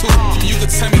bag too. And you could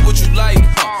tell me what you like,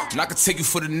 and I could take you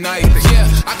for the night. Yeah,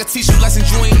 I could teach you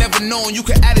lessons you ain't never known. You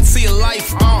could add it to your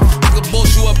life, I could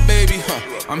boss you up, baby.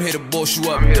 I'm here to boss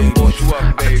you up, baby.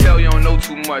 I can tell you don't know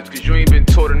too much, cause you ain't been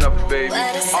taught enough, baby.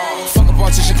 Fuck a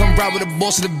partition, come ride with the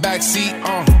boss in the backseat.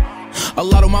 A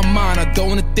lot on my mind, I don't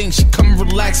wanna think. She come and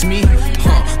relax me.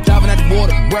 Diving at the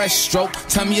water, breaststroke.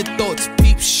 Tell me your thoughts,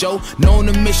 peep show. Knowing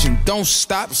the mission, don't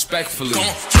stop. Respectfully.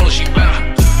 Told she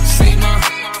better say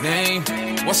my name.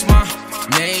 What's my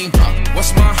name?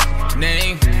 What's my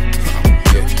name?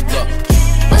 Yeah, look.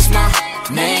 What's my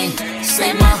name?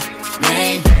 Say my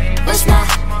name. What's my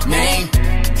name?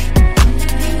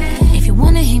 If you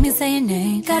wanna hear me say your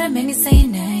name, gotta make me say your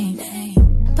name.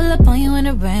 Pull up on you in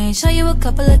the rain, show you a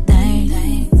couple of things.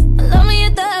 Love me a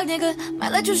thug, nigga.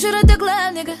 Might let you shoot at the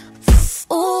club, nigga.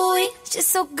 Ooh, it's just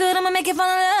so good, I'ma make you fall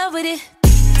in love with it.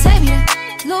 Take me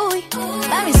to Louis,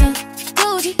 buy me some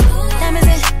Gucci, diamonds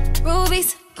and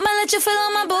rubies. Might let you feel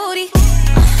on my booty.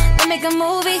 We'll make a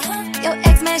movie. Your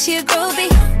ex man, she a groovy.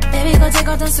 Baby, go take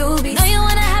off them Subies. Know you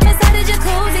wanna hop inside the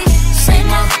jacuzzi. Say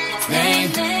my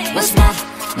name. What's my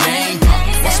name?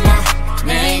 What's my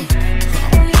name?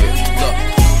 Look.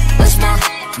 What's my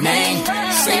name?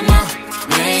 Say my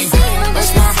name.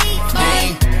 What's my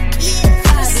name?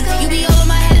 You be over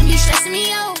my head and be stressing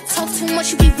me out. Talk too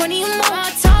much, you be running your mouth.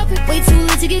 Hot topic, way too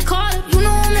late to get caught up. You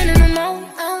know I'm in the mode.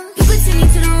 You could take me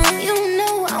to the room, you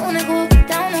know I wanna go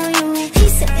down on you. He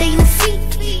said that you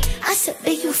freak, I said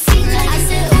that you freak. I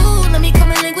said, ooh, let me come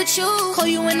and link with you. Call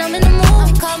you when I'm in the mood.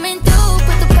 I'm coming through,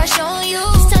 put the pressure on you.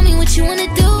 Just tell me what you wanna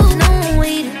do. No, I'm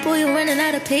waiting, boy, you're running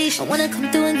out of patience. I wanna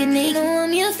come through and get naked. No,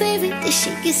 I'm your favorite. This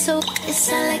shit gets so, it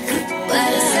sound like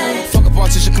a fuck a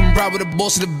partition, come ride with the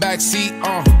boss in the backseat.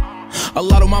 A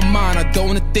lot on my mind, I don't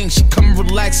wanna think. She come and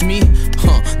relax me.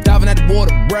 Diving at the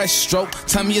water, breaststroke.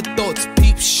 Tell me your thoughts,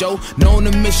 peep show. Knowing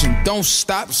the mission, don't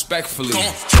stop. Respectfully.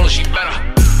 Told she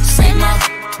better say my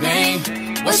name.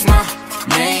 What's my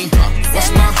name?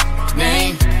 What's my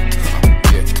name?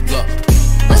 Yeah, look.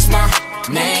 What's my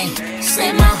name?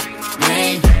 Say my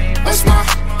name. What's my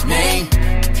name?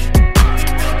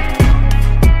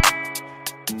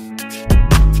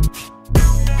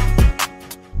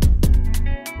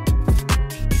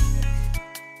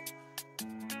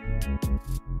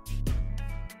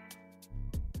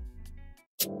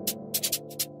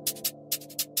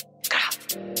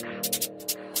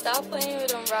 Stop playing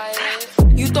with them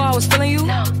riders. You thought I was feeling you?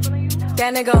 No.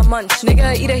 That nigga a munch.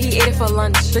 Nigga eat it, he ate it for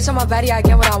lunch. Bitch on my body, I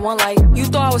get what I want like. You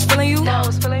thought I was feeling you? No, I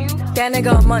was feeling you. That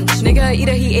nigga a munch. Nigga eat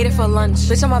it, he ate it for lunch.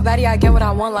 Bitch on my body, I get what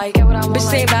I want like. Bitch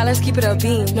say bad, let's keep it a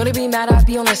beam. Know they be mad, I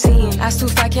be on the scene. Ass too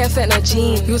fat, can't fit in a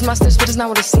jean. Use my steps, but it's not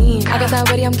what it seems. I got that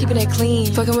ready, I'm keeping it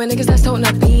clean. Fucking with niggas that's toting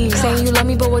a beam. Saying you love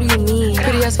me, but what do you mean?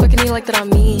 Pretty ass fucking me like that I'm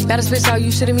mean. Baddest bitch, how you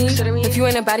shitting me? If you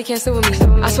ain't a baddie, can't sit with me.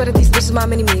 I swear that these bitches my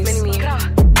mini-me's.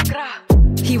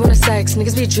 He wanna sex,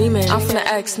 niggas be dreaming. I'm from the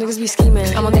X, niggas be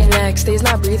scheming. I'm on their necks, they's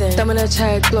not breathing. Thumb in a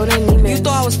check, blow their Neiman. You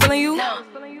thought I was feeling you? No.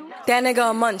 That nigga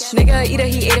a munch. Nigga eat it,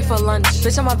 he ate it for lunch.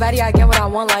 Bitch on my body, I get what I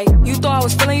want like. You thought I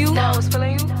was feeling you? No, I was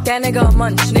feeling you. That nigga a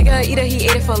munch. Nigga eat it, he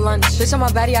ate it for lunch. Bitch on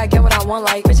my body, I get what I want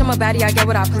like. Bitch on my body, I get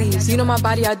what I please. You know my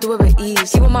body, I do it with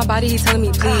ease. He with my body, he telling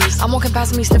me please. I'm walking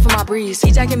past him, he sniffing my breeze.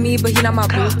 He jacking me, but he not my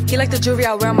boo. He like the jewelry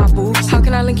I wear on my boobs. How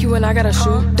can I link you when I got a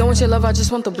shoe? Don't want your love, I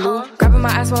just want the blue. Grabbing my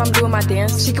ass while I'm doing my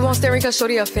dance. She keep on staring cause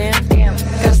shorty a fan. Damn.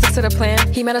 Gotta stick to the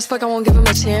plan. He mad as fuck, I won't give him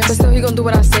a chance. But still he gon' do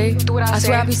what I say. I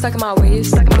swear I be stuck in my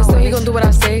ways. But still he gon' do what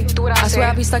I say. I swear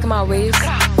I be stuck in my ways.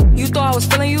 You thought I was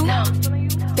feeling you? No.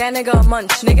 That nigga a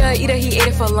munch. Nigga eat it, he ate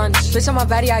it for lunch. Bitch on my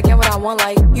body, I get what I want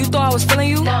like. You thought I was feeling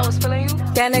you? No, I was feeling you.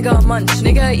 That nigga a munch.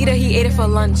 Nigga eat it, he ate it for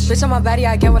lunch. Bitch on my body,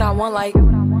 I get what I want like.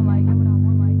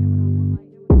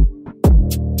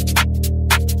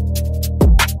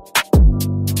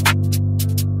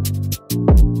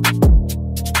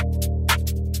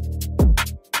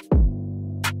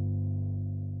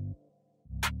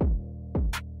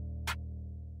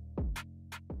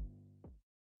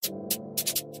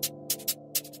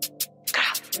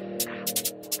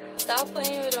 Stop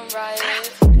playing with them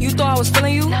riders. You thought I was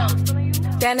feeling you? No.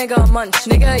 That nigga a munch.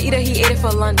 Nigga eat it, he ate it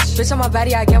for lunch. Bitch, on my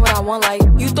body, I get what I want. Like,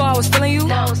 you thought I was feeling you?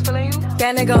 No, I was feeling you.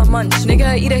 That nigga a munch.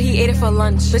 Nigga eat it, he ate it for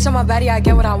lunch. Bitch, on my body, I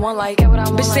get what I want. Like,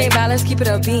 bitch, say bad, let's keep it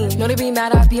a beam. Know they be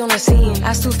mad, I be on the scene.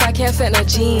 Ass too fat, can't fit in a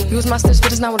jean. Use my stitch,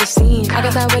 but it's not what it seems. I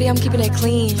got that ready, I'm keeping it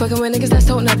clean. Fucking with niggas that's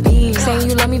toting a beam. Saying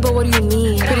you love me, but what do you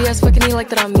mean? Pretty ass fucking me like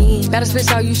that I'm mean. Baddest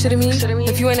bitch out, you shitting me?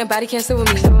 If you ain't a baddie, can't sit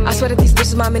with me. I swear that these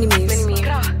bitches my mini-me's.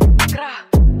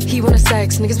 He wanna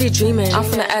sex, niggas be dreaming. I'm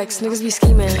from the X, niggas be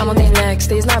scheming. I'm on their necks,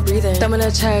 they's not breathing. Thumb in a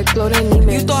check, blow their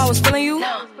Neiman. You thought I was feeling you?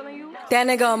 No. That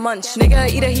nigga a munch. Nigga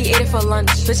eat it, he ate it for lunch.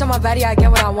 Bitch, on my body, I get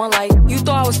what I want. Like, you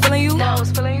thought I was feeling you? No, I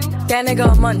was feeling you. That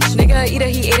nigga a munch. Nigga eat it,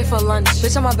 he ate it for lunch.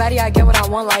 Bitch, on my body, I get what I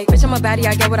want. Like, bitch, on my body,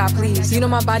 I get what I please. You know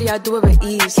my body, I do it with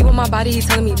ease. He want my body, he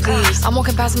telling me please. I'm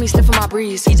walking past me, sniffing my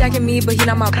breeze. He jacking me, but he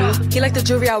not my boo. He like the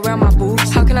jewelry I wear on my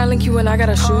boobs. How can I link you when I got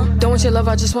a shoe? Don't want your love,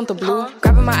 I just want the blue.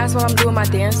 Grabbing my ass while I'm doing my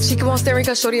dance. She keep on staring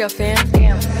cause shorty a fan.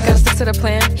 Damn, gotta stick to the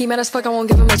plan. He mad as fuck, I won't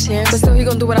give him a chance. But still he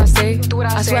gon' do what I say.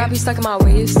 I swear I be stuck in my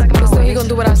ways. But still he gon'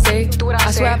 do what I say.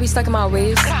 I swear I be stuck in my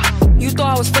ways. You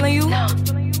thought I was feeling you? No.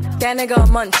 That nigga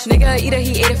a munch. Nigga eat it,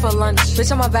 he ate it for lunch.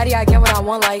 Bitch, on my body, I get what I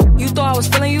want. Like, you thought I was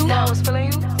feeling you? No, I was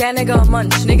feeling you. That nigga a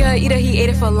munch. Nigga eat it, he ate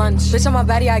it for lunch. Bitch, on my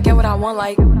body, I get what I want.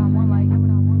 Like,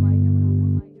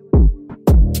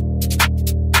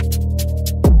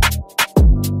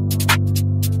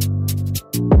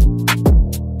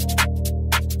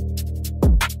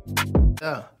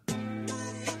 yeah.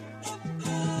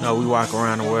 No, we walk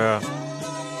around the world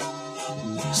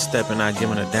stepping out,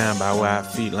 giving a damn by where our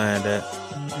feet land at.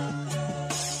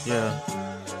 Yeah.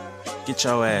 Get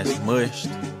your ass mushed,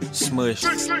 smushed.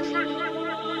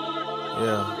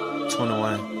 Yeah.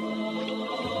 21.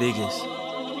 The biggest.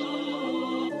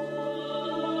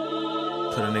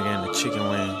 Put a nigga in the chicken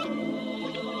wing.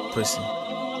 Pussy.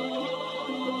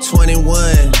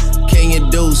 21. Can you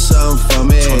do something for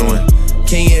me? 21.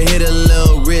 Can you hit a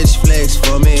little rich flex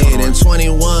for me? 21. Then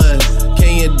 21.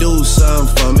 Can you do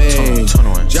something for me?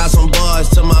 21. Drop some bars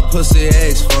to my pussy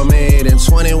ex for me. Then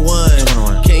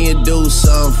 21. Can you do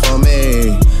something for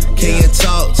me? Can you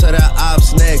talk to the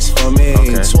ops next for me?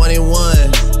 Okay.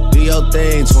 21. Do your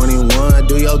thing, 21.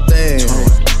 Do your thing.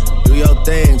 21. Do your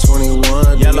thing,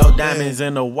 21. Yellow diamonds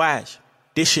in the watch.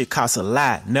 This shit costs a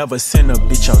lot. Never send a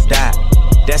bitch your dot.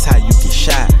 That's how you get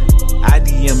shot. I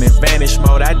DM in vanish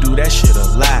mode, I do that shit a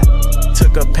lot.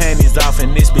 Took her panties off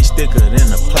and this bitch thicker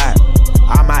than a plot.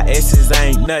 All my S's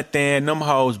ain't nothing, them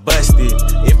hoes busted.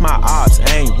 If my ops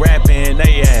ain't rapping,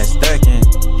 they ass ducking.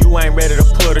 You ain't ready to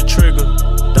pull the trigger,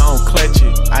 don't clutch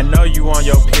it. I know you on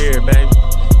your period, baby.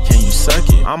 Can you suck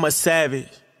it? I'm a savage.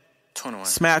 21.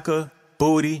 Smacker,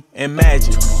 booty, and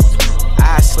magic.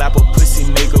 I slap a pussy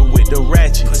nigga with the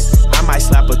ratchet. I might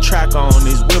slap a track on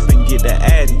this whip and get the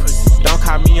addy. Don't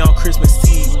call me on Christmas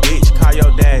Eve, bitch, call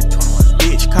your daddy.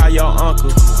 Bitch, call your uncle.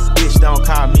 Bitch, don't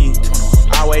call me.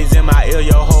 Always in my ear,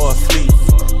 your whole fleet.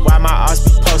 Why my ops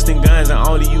be posting guns and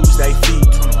only use they feet?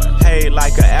 Paid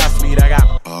like an athlete, I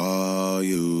got all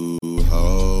you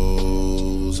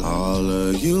hoes, all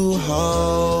of you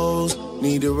hoes.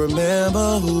 Need to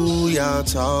remember who y'all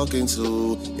talking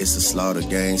to. It's the Slaughter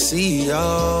Gang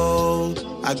CEO.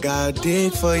 I got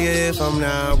dick for you if I'm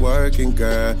not working,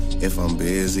 girl. If I'm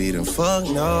busy, then fuck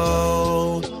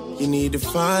no. You need to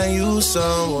find you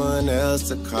someone else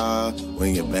to call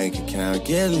when your bank account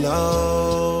get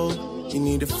low. You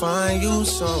need to find you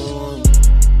someone.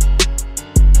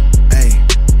 Ay,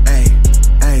 ay,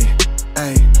 ay,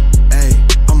 ay, ay.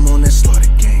 I'm on that Slaughter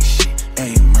Gang shit.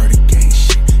 Ay, murder gang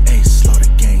shit. Ay, Slaughter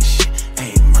Gang shit.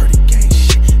 Ay, murder gang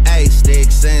shit. Ay,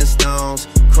 sticks and stones,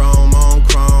 chrome on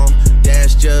chrome.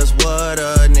 That's just what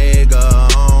a nigga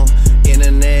on.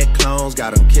 Internet clones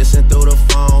got them kissing through the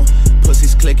phone.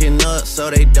 Pussies clicking up so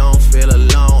they don't feel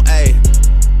alone. Ayy,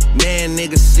 man,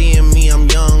 niggas seeing me, I'm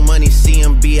young money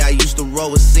CMB. I used to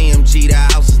roll with CMG. The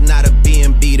house is not a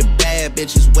B&B. The bad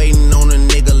bitches waiting on a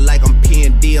nigga like I'm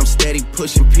P&D. I'm steady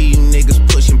pushing P, you niggas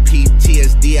pushing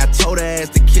PTSD. I told her ass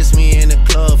to kiss me in the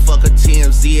club, fuck a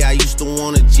TMZ. I used to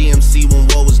want a GMC when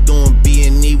Woe was doing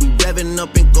B&E. We revving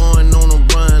up and going on a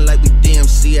run like we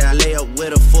DMC. I lay up with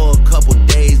her for a couple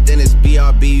days, then it's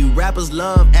BRB. Rappers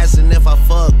love asking if I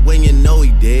fuck when you know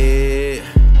he did.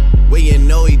 When you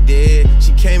know he did.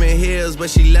 She came in heels, but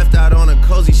she left out on a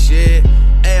cozy shit.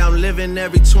 Hey, I'm living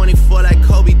every 24 like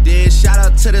Kobe did. Shout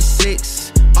out to the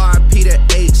 6, RIP to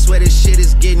 8. Swear this shit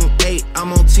is getting 8.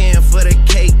 I'm on 10 for the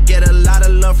cake. Get a lot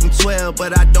of love from 12,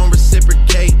 but I don't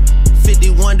reciprocate.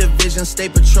 51 division, stay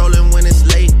patrolling when it's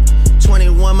late.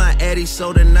 21 my Eddie,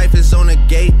 so the knife is on the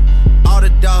gate. All the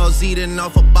dogs eating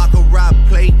off a Baccarat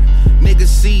plate. Niggas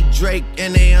see Drake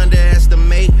and they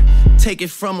underestimate. take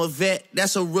it from a vet,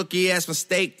 that's a rookie ass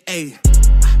mistake, ayy.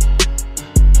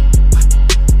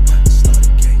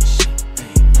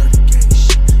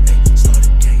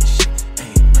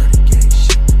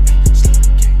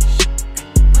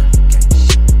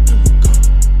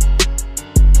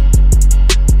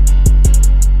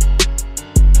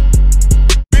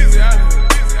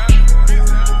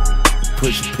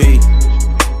 Push a P.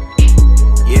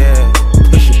 Yeah,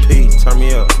 push a P. Turn me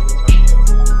up.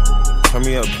 Turn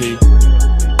me up, P.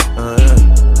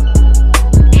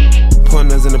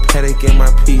 Pointers in the paddock in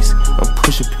my piece. I'm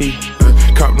push a P.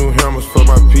 Cop new hammers for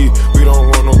my P. We don't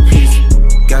want no peace.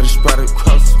 Got a spot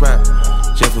across the spot.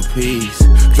 Just for peace.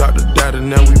 Drop the data,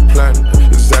 now we plantin'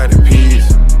 exotic peas.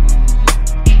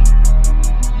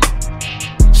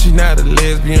 She not a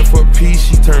lesbian for peace.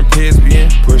 She turned lesbian.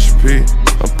 Push a P.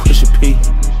 I'm push a P.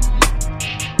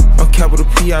 I'm capital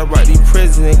P, I write these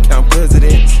president, count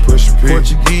presidents. Push a P.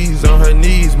 Portuguese on her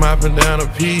knees, mopping down a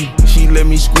P. She let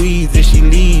me squeeze and she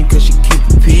leave, cause she keep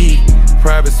a P.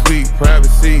 Private suite,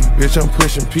 privacy, bitch, I'm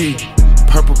pushing P.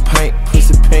 Purple paint,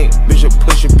 pussy pink, bitch, I'm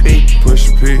pushing P. Push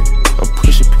a P. I'm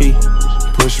push a P.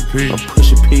 Push a P. I'm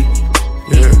push a P.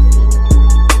 Yeah.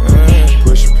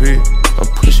 Push a P. I'm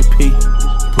push a P.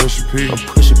 Push a P. I'm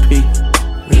push a P.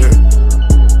 Yeah.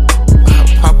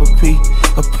 Pop a P,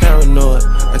 I'm paranoid.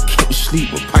 I can't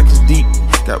sleep, my pockets deep.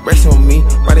 Got rest on me,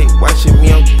 why they watching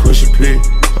me? I'm push a P.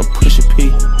 I'm push a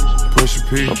P. Push a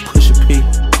P. I'm push a P.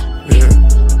 Yeah.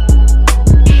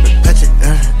 Touch it,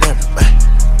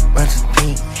 bunch of P.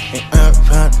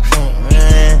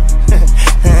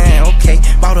 Okay,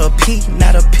 bought a P,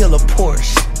 not a pill of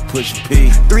Porsche. Push a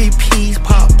P. 3 P's,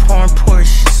 popcorn,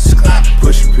 Porsche.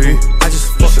 Push a P. I just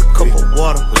fucked a cup of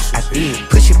water. I did.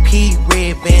 Push a P,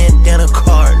 red bandana,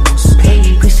 Cardinals.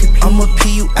 I'ma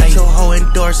P you at your whole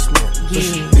endorsement. Yeah.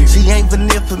 She ain't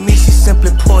vanilla for me, she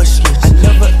simply porcelain.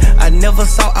 I never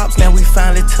saw ops, now we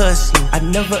finally touched you.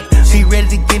 She ready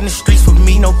to get in the streets for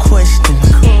me, no question.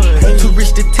 Too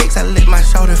rich to text, I let my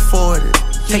shorty forward it.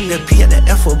 Take the P at the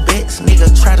alphabets, nigga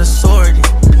try to sort it.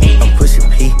 I'm pushing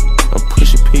P. I'm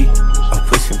pushing P. I'm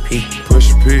pushing P.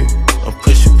 Push a P. I'm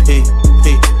pushing P. P.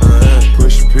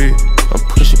 Push a P. I'm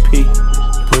pushing P.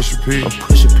 Push a P. I'm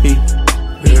pushing P.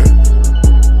 Yeah.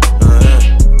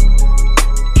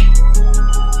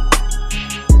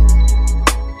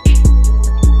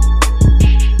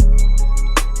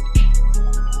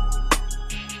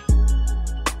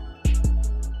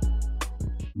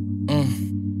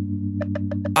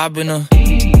 I've been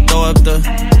throw up the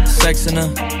sex in her.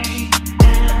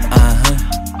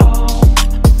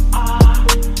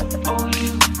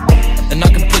 And I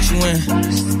can put you in.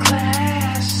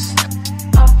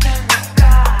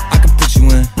 I can put you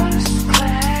in.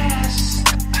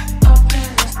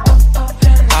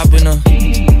 I've been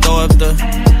throw up the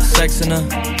sex in her.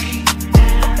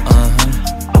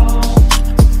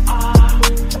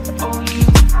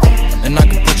 And I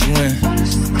can put you in.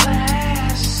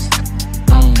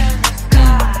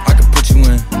 I can put you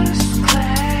in.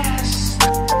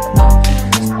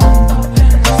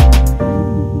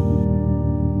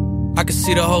 I can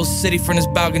see the whole city from this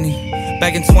balcony.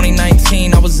 Back in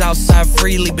 2019, I was outside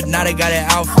freely, but now they got it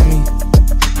out for me.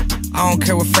 I don't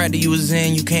care what frat you was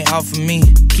in, you can't out for me.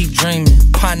 Keep dreaming.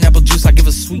 Pineapple juice, I give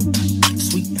a sweet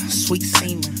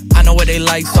semen. I know what they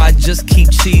like, so I just keep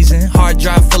cheesing. Hard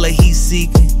drive full of heat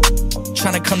seeking.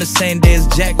 Tryna come the same day as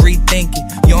Jack,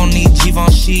 rethinking. You don't need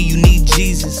Givenchy, you need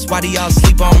Jesus. Why do y'all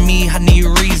sleep on me? I need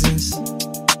reasons.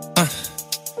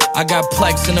 I got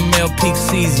Plex in the mail peak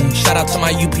season. Shout out to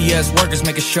my UPS workers,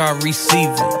 making sure I receive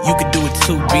it. You can do it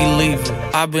too, believe it.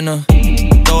 I've been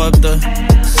throw up the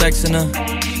sex in her.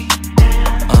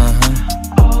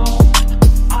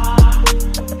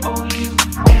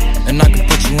 And I can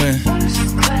put you in.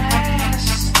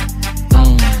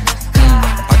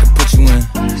 I can put you in.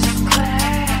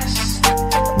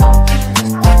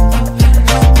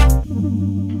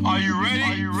 Are you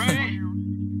ready?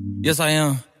 Yes, I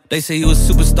am. They say you a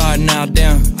superstar, now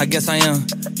damn, I guess I am.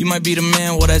 You might be the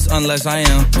man, well that's unless I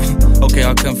am. Okay,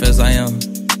 I'll confess I am.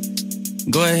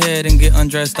 Go ahead and get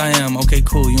undressed, I am. Okay,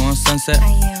 cool, you on Sunset? I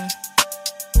am.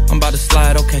 I'm about to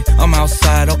slide, okay, I'm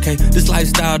outside, okay. This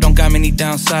lifestyle don't got many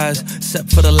downsides. Except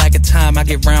for the lack of time I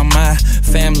get around my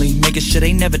family, making sure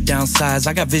they never downsize.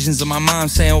 I got visions of my mom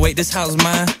saying, wait, this house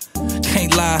mine.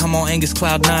 Can't lie, I'm on Angus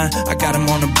Cloud 9. I got him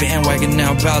on the bandwagon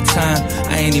now, about time.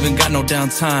 I ain't even got no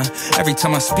downtime. Every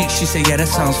time I speak, she say, yeah, that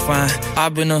sounds fine.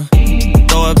 I've been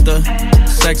throw up the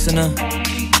sex in her.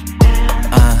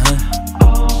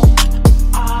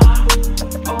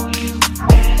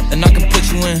 And I can put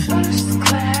you in.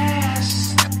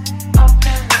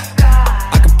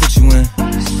 I can put you in.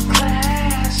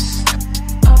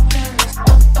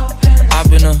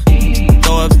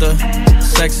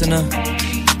 listener.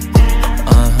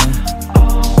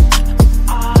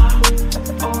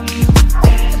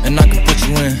 And I can put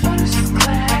you in.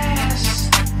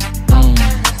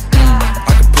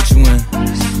 I can put you in.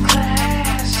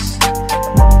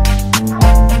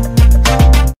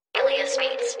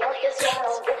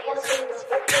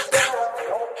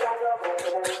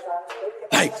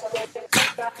 Like,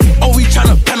 oh, we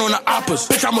tryna bend on the oppas.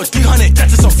 Bitch, I'm a 300,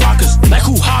 that's just some flockers. Like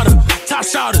who harder? Top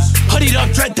shotters. Hoodied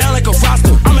up, dread down like a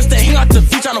roster. I'ma stay hang out the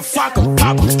beach tryna flock 'em.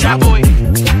 Pop 'em, trap boy.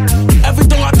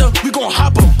 Everything out there, we gon'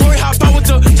 hop 'em. Boy, hop out with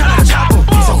the tryna chop 'em.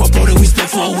 Fuck what brother, we split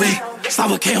for a week.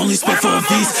 Slava K only split for a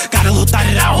V's. Got a little thought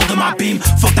that I hold in my beam.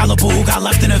 Fuck that little boo who got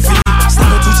left in a V.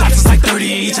 Slava 2 chops is like 30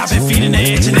 each. I been feeding the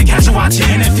itch and they catch a watch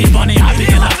and if he bunny, I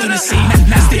been left in the scene.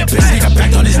 Nasty a bitch, nigga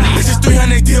back on his knees. This is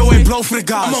 300 DOA, blow for the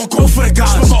guys. I'm on go for the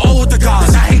guys. Smoke O with the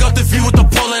guys. I hang out the V with the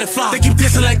pole, let it fly. They keep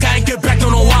dissing like I ain't get back,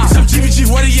 don't know why. Some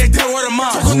GBG, what yeah, they word of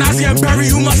mine. Choco Nazi and Barry,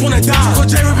 you must wanna die. Choco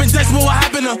J Rip and Dex, but what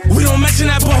happened to? We don't mention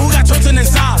that, but who got chosen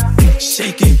inside?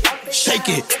 Shake it, shake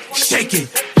it, shake it.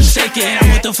 Shake it, I'm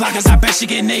with the flockers, I bet she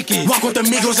get naked. Walk with the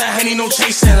Migos and Henny, no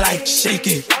chasing. Like, shake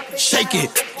it, shake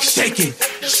it, shake it,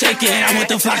 shake it. I'm with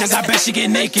the flockers, I bet she get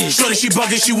naked. Shorty, she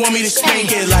bugging, she want me to spank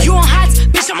it. Like, you on hot,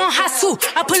 bitch, I'm on hot too.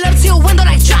 I pull up to your window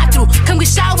like drive through. Come get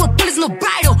shot with bullets, no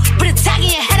bridle. Put a tag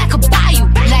in your head, I could buy you.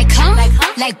 Like, huh?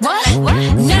 Like what?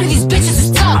 None of these bitches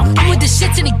is tough. I'm with the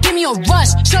shit and they give me a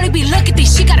rush. Shorty be looking, think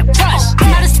she got a crush. I'm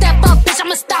not a step up, bitch,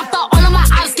 I'ma stomp out. All of my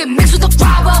eyes get mixed with the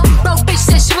robber. Bro, bitch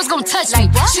said she was gonna touch me.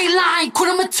 She lying,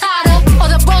 Kuna Matata. All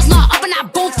the bros not up and I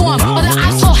boom for him. All the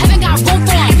asshole haven't got room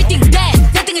for him. Everything dead,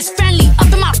 nothing is friendly.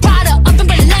 Up in my Prada, up in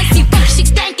Balenci. Fuck she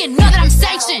thinking, know that I'm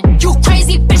sanctioned. You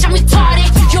crazy, bitch, I'm retarded.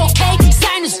 You okay?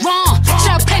 Sign is wrong.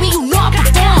 Should've played me, you know I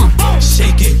perform.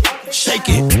 shake it, shake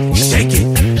it, shake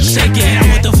it, shake it.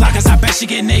 I'm with the flockers, I bet she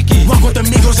get naked. Walk with the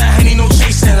Migos and Henny, no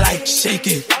chasing. Like, shake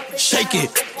it, shake it,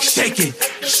 shake it,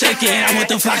 shake it. I'm with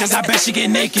the flockers, I bet she get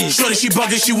naked. Shorty, she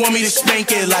bugging, she want me to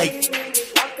spank it. Like,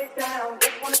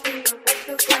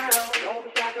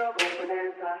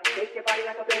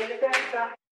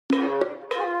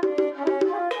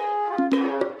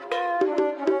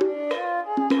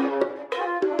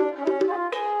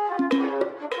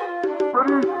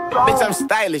 bitch, I'm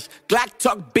stylish. Glock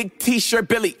talk, big t-shirt,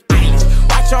 Billy Eilish.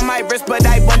 Watch on my wrist, but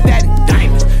I want that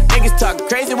diamond. Niggas talk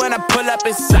crazy when I pull up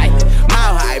in sight.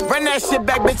 Mile high, run that shit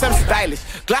back, bitch, I'm stylish.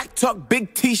 Glock talk,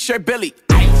 big t-shirt, Billy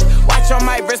Eilish. Watch on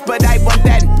my wrist, but I want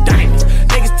that diamond.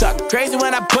 Niggas talk crazy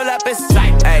when I pull up in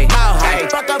sight. Mile high,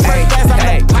 fuck up first class,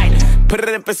 I'm the pilot. Put it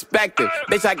in perspective,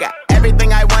 bitch, I got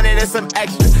everything I wanted and some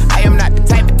extra. I am not the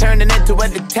type of turning into a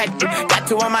detective. Got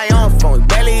two on my own phone,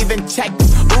 barely even checked it.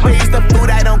 Uber Eats the food,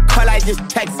 I don't call, I just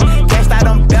text it. Cashed out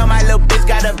on bail, my little bitch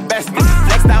got invested.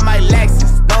 Flexed out my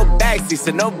Lexus, no backseat,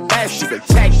 so no besties.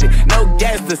 Protect it, no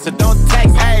guest list, so don't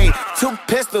text. Hey, 2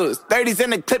 pistols, 30s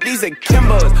in the clip, these are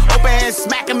Kimbos. Open hand,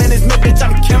 smack him in his mid, bitch,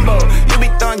 I'm Kimbo. You be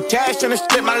throwing cash on the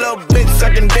strip, my little bitch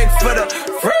sucking dick for the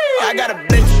free. I got a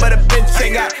bitch, but a bitch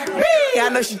ain't got me. I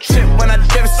know she trip when I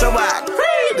dip, so I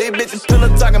creep. These bitches pillow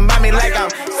talking about me like I'm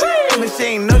sweet. But she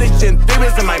ain't know this shit in 3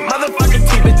 minutes in my motherfucking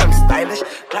teeth, bitch, I'm stylish.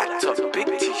 Black top, big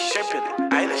t-shirt, Billie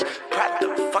Eilish. Pride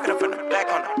the fuck it up from the back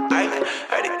on the island.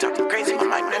 Heard they talking crazy, my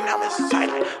mind and now it's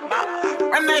silent.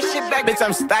 Run that shit back, bitch,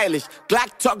 I'm stylish.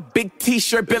 Glock talk, big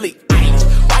t-shirt, Billie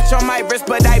Eilish. Watch on my wrist,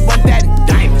 but I want that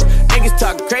diamond. Niggas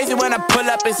talk crazy when I pull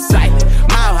up in sight.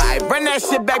 Mile high, run that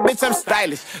shit back, bitch, I'm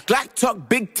stylish. Glock talk,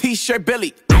 big t-shirt,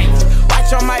 Billie Eilish.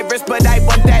 Watch on my wrist, but I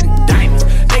want that diamond.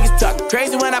 Niggas talk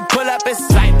crazy when I pull up in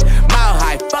sight. Mile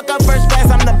high, fuck up first class,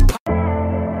 I'm the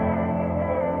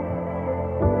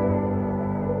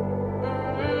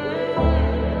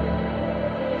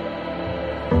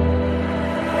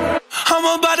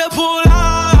I'm about to pull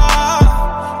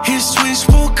out his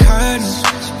switchboard curtains,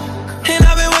 and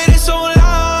I've been waiting so long.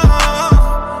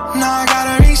 Now I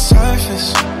gotta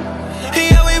resurface.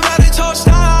 Yeah, we about to toast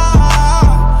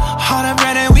out all the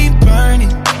bread that we burning.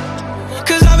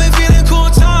 Cause I've been feeling cool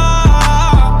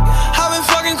talk. I've been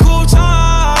fucking cool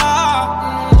talk.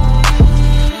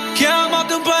 Yeah, I'm off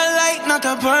the Bud Light, not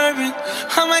the bourbon.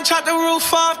 I might chop the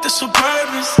roof off the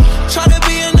Suburbans. Try to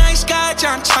be a nice guy,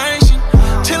 John Turgeon.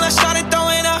 Till I started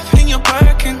throwing up in your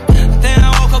Birkin. Then I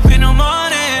woke up in the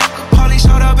morning. Police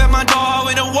showed up at my door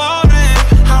with a warrant.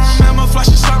 I remember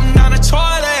flushing something down the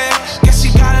toilet. Guess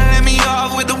you gotta let me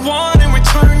off with the warning.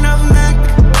 Return of neck.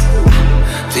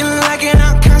 Feeling like an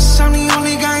outcast. I'm the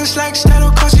only guy in slacks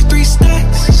that'll cost you 3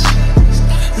 stacks.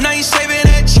 Now you saving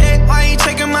that check. Why you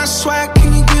taking my swag?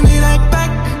 Can you give me that back?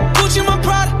 Gucci my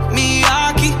product,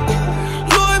 Miyake,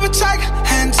 Louis Vuitton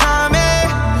and Tommy.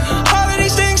 All of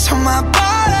these things on my body.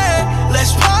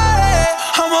 Let's party.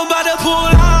 I'm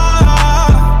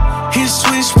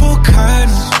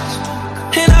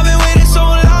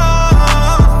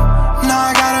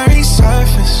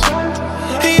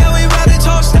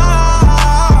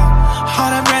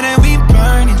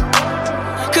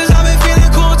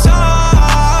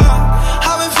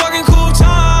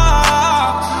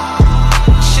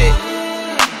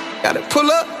pull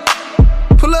up,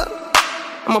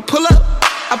 I'ma pull up,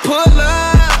 I pull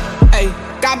up. Ayy,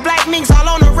 got black minks all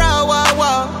on the road, whoa,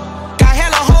 whoa. Got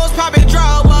hella hoes poppin'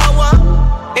 draw, whoa,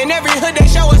 whoa. In every hood they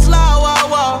show us love, whoa,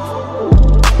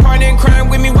 whoa. Partner in crime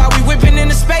with me while we whippin' in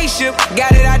the spaceship.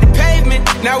 Got it out the pavement,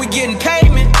 now we getting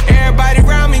payment. Everybody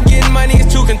around me getting money,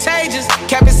 it's too contagious.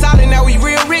 Kept it solid, now we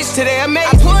real rich today,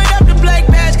 amazing. I pulled up the black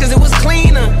badge cause it was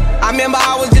cleaner. I remember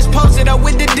I was just posted up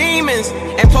with the demons.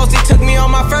 And Posty took me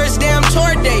on my first damn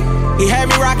tour date. He had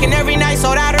me rocking every night,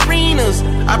 sold out arenas.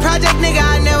 A project nigga,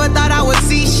 I never thought I would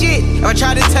see shit. If I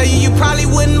tried to tell you, you probably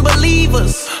wouldn't believe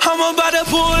us. I'm about to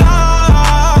pull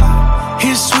out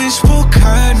his switchboard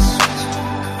curtains.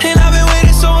 And I've been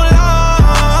waiting so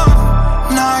long,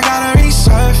 now I gotta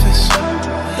resurface.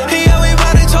 Yeah, we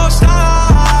bout to toast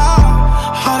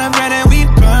out all the bread and we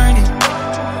burn it.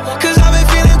 Cause I've been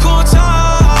feeling cool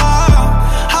time,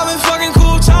 I've been fucking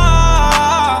cool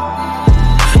time.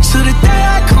 To the day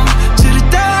I come,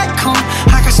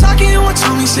 I got sake in one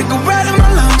tummy, cigarette in my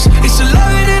lungs. It's 11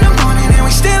 in the morning and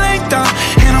we still ain't done.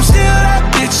 And I'm still that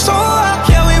bitch so up.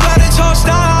 Yeah, we bout to toast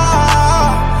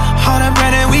out all the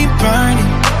bread and we burn it.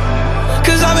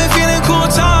 Cause I've been feeling cool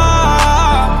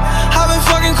time, I've been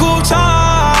fucking cool time.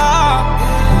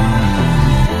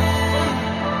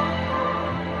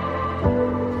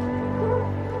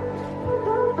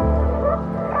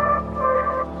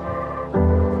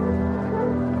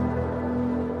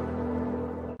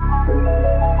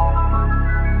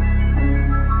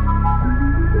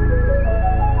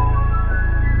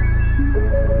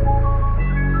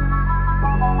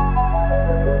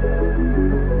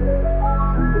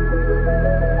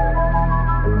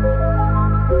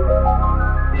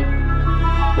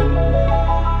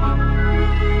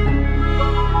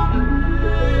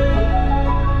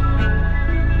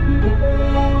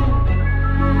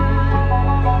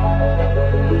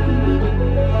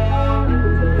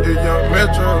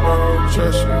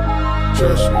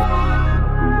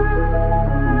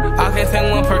 I can't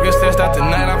take one Percocet, stop the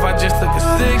night off, I just took a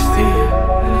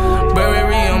 60.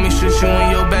 Burberry on me, shoot you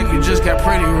in your back, you just got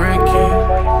pretty Ricky.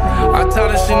 I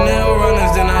taught the Chanel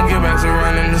runners, then I get back to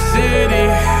running the city.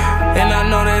 And I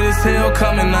know that it's hell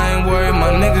coming, I ain't worried,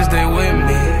 my niggas, they with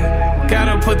me.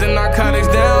 Gotta put the narcotics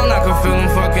down, I can feel them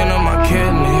fucking up my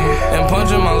kidney. And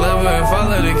punching my liver, if I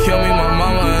let it kill me, my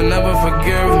mama will never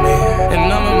forgive me. And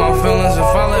none of my feelings, if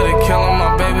I let it kill her,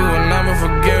 my baby will never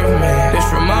forgive me. This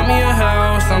remind me of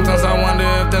hell, sometimes I wonder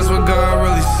if that's what God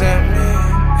really sent me.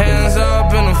 Hands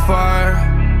up in the fire,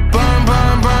 burn,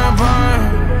 burn, burn, burn.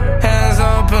 Hands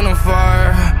up in the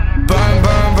fire, burn,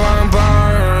 burn, burn,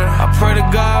 burn. I pray to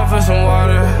God for some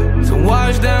water to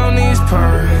wash down these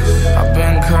purrs. I've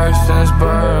been cursed since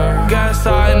birth, guess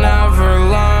I never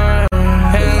learned.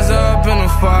 Hands up in the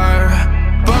fire,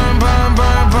 burn, burn,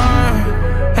 burn, burn.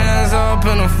 Hands up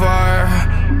in the fire,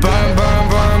 burn, burn,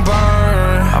 burn,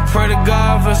 burn. I pray to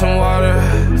God for some water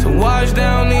to wash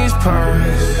down these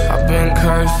purrs. I've been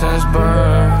cursed since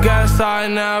birth, guess I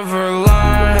never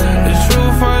learned. The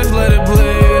truth first, let it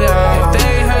bleed out. If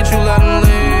they hurt you, let them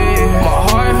leave. My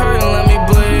heart hurt and let me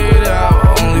bleed out.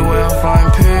 Only way I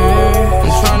find peace.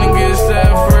 I'm trying to get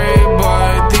set free,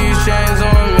 but these chains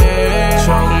on me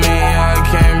choke me, I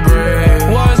can't breathe.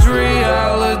 What's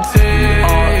reality?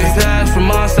 Detached from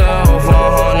myself,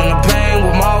 in the pain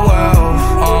with my wealth.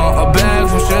 A bag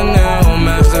from Chanel,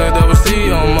 master double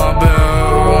C on my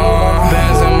belt.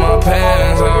 Bands in my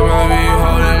pants, I'd rather be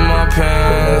holding my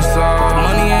pants off.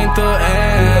 Money ain't the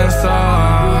answer.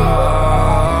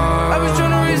 I've been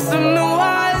trying to reach some new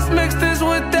highs, mix this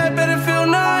with that, better feel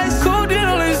nice. Codeine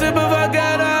only sip if I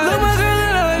got eyes. Look my girl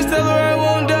in the eyes, tell her I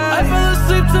won't die. I fell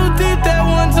asleep too deep that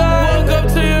one time. Woke up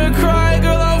to your cry,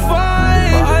 girl, I'm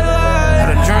fine. But I lied. Had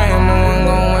a dream, I wasn't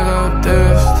gonna wake up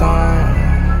this time.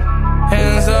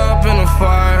 Hands up in the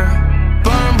fire,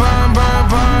 burn, burn, burn,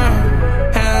 burn.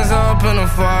 Hands up in the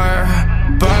fire,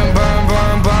 burn, burn,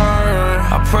 burn, burn.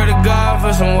 I pray to God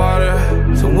for some water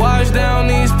to wash down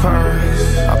these purrs.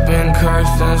 I've been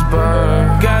cursed since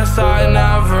birth, guess I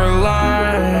never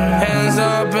learned. Hands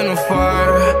up in the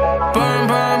fire, burn,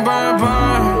 burn, burn,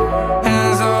 burn.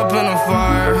 Hands up in the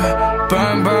fire,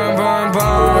 burn, burn, burn,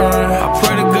 burn. I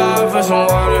pray to God for some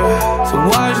water to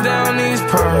wash down these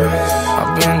purrs.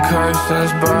 I've been cursed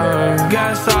since birth,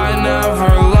 guess I never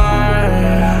learned.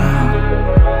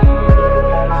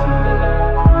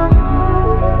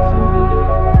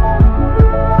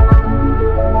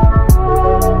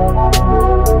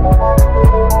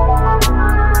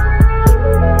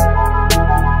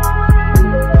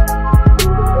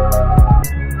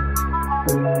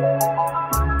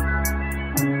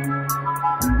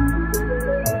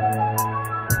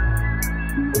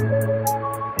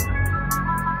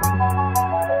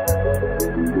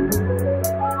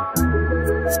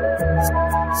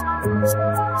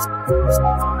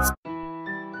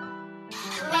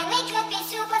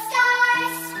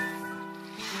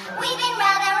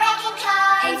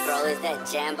 is that,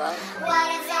 Jambo? What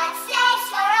is that stage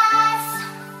for us?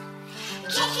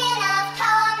 Kicking up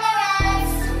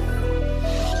corners.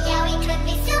 Yeah, we could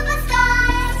be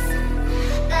superstars,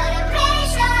 but I'm pretty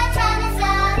sure our time is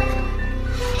up.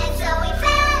 And so we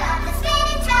fell off the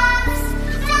spinning tops.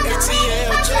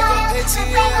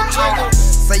 ATL Jacob.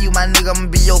 Say you my nigga,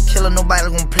 I'ma be your killer. Nobody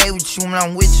gon' play with you when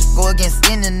I'm with you. Go against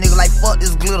any nigga like fuck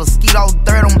this glitter. Skeet all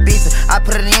dirt on bitches. I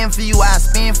put it in for you, I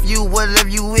spin for you.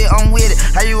 Whatever you with, I'm with it.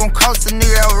 How you gon' cost a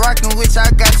nigga out rockin' with you?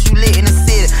 I got you lit in the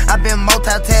city. I been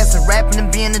multitasking, rapping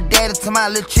and being the daddy to my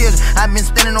little children. I been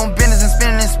spinning on business and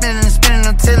spinning and spinning and spinning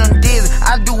until I'm dizzy.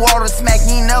 I do all the smack,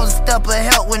 you ain't never step or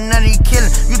help with none of you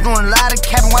killing. You doing a lot of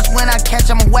capping, watch when I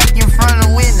catch, I'ma whack you in front of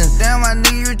the witness. Damn, my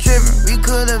nigga, you trippin'. We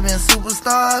could've been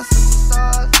superstars.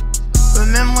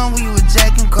 Remember when we were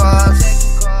jacking cars?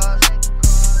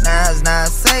 Now it's not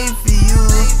safe for you.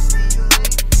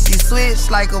 You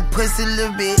switch like a pussy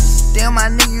little bitch. Damn, my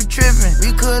nigga, you trippin'.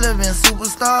 We could've been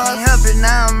superstars. Can't help it,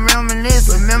 now I'm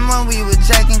reminiscing. Remember when we were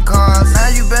jacking cars? Now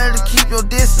you better keep your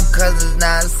distance, cause it's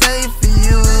not safe for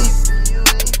you.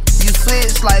 You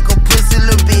switch like a pussy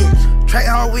little bitch. Track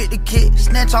hard with the kick,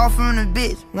 snatch off from the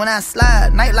bitch. When I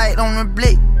slide, nightlight on the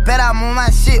blick. Bet I'm on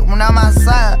my shit when I'm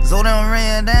outside. So them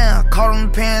ran down, caught them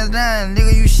pants down.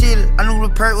 Nigga, you shitted. I knew the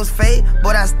perk was fake,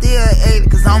 but I still ate it,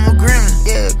 cause I'm a gremlin.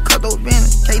 Yeah, cut those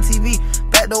benders, KTV,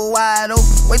 back door wide open.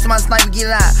 Wait till my sniper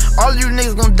get out. All you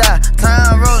niggas gon' die,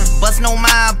 time rolling. Bustin' on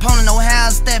my opponent, no how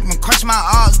I'm stepping. Crush my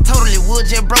arms totally, wood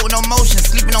jet broke, no motion.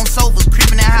 Sleeping on sofas,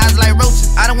 creeping in highs like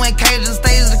roaches. I done went cages and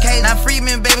stages the cage. Now free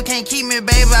me, baby, can't keep me,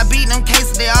 baby. I beat them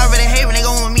cases, they already hate me. They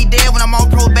gon' want me dead when I'm on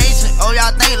probation. Oh,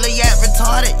 y'all think Lil Yak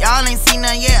retarded? Y'all ain't seen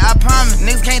nothing yet, I promise.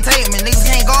 Niggas can't take me, niggas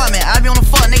can't guard me. I be on the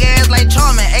fuck nigga ass like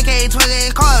Charmin, aka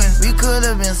 28 Carvin. We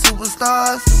could've been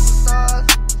superstars.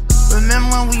 Remember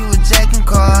when we were jacking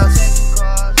cars?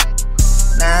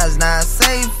 Now it's not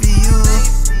safe for you.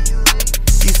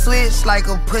 You switch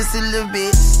like a pussy little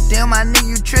bitch. Damn, my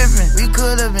nigga, you trippin'. We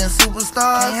could've been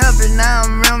superstars. Can't help it, now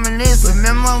I'm reminiscing.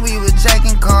 Remember when we were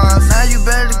jacking cars? Now you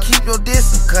better keep your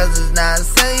distance, cause it's not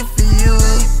safe for you.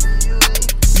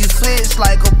 You switch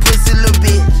like a pussy little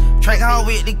bitch. Track hard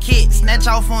with the kick, snatch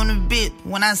off on the bit.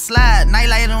 When I slide,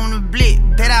 nightlight on the blick.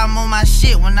 Bet I'm on my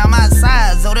shit when I'm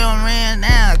outside. So they done ran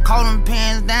down, caught them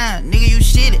pants down. Nigga, you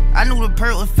shitted. I knew the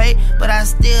perk was fake, but I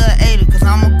still ate it, cause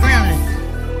I'm a gremlin.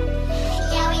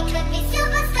 Yeah, we could be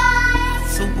superstars.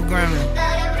 Super gremlin.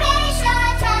 But I'm pretty sure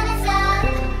our time is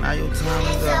up. Now your time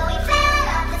is So up. we fell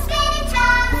off the spinning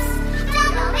tops.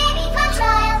 Don't know, maybe for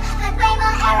trial, but way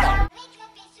more effort. We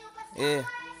could be superstars. Yeah.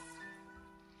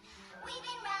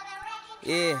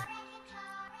 Yeah.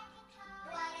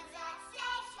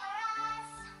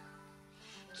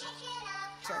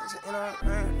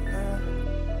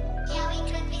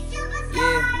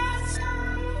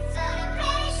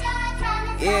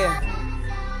 Yeah.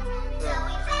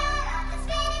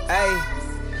 Hey.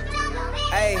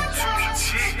 Hey.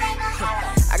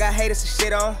 I got haters to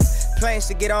shit on, planes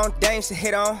to get on, dames to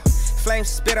hit on, flames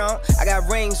to spit on. I got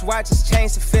rings, watches,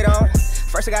 chains to fit on.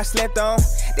 First I got slept on,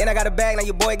 then I got a bag, now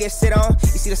your boy get sit on.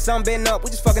 You see the sun been up, we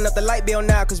just fucking up the light bill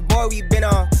now, cause boy we been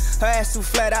on. Her ass too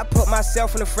flat, I put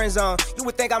myself in the friend zone. You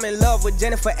would think I'm in love with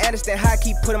Jennifer Aniston, how I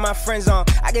keep putting my friends on.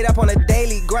 I get up on a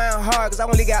daily, grind hard, cause I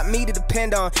only got me to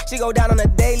depend on. She go down on a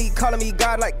daily, calling me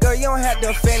God, like girl, you don't have to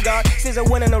offend God. SZA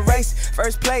winning the race,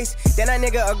 first place, then that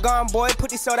nigga a gone boy,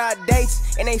 put these sold out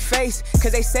dates in they face,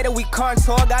 cause they say that we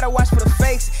contour, gotta watch for the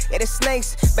fakes. Yeah, the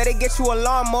snakes, better get you a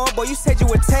lawnmower, boy, you said you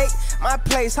would take my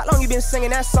place. How long you been singing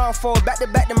that song for? Back to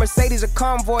back, the Mercedes, a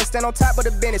convoy, stand on top of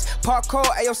the business. Parkour,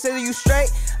 ayo, SZA, you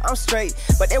straight? I'm straight,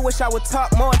 but they wish I would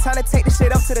talk more. Time to take the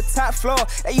shit up to the top floor.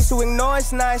 They used to ignore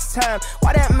it's nice time.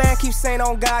 Why that man keep saying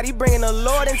on God? He bringing the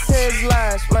Lord into his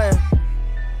lives, man.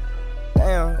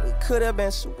 Damn, we could have been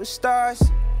superstars.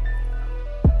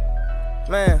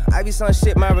 Man, I be some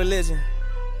shit, my religion.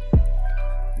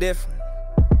 Different.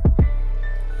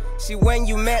 See, when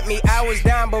you met me, I was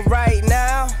down, but right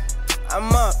now,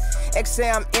 I'm up. X say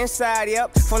I'm inside,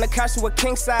 yep. From the couch to a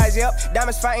king size, yep.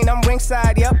 Diamonds fighting, I'm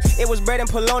ringside, yep. It was bread and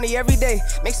bologna every day.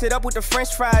 Mix it up with the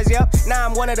french fries, yep. Now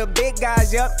I'm one of the big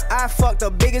guys, yep. I fuck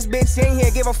the biggest bitch in here,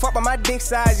 give a fuck about my dick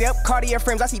size, yep. Cartier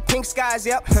frames, I see pink skies,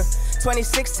 yep.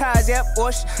 26 ties, yep.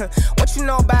 Whoosh. What you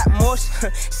know about mush?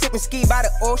 Sipping ski by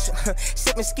the ocean.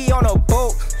 Sipping ski on a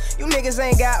boat. You niggas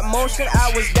ain't got motion.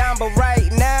 I was down, but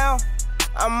right now,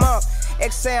 I'm up.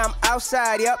 X say I'm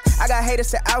outside, yep. I got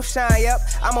haters to outshine, yep.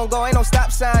 I'm on go, ain't no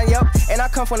stop sign, yep. And I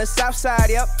come from the south side,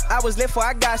 yep. I was lit for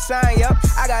I got signed, yep.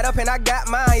 I got up and I got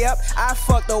mine, yep. I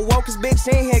fucked the wokest bitch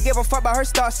in here, give a fuck about her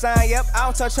star sign, yep. I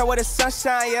don't touch her with the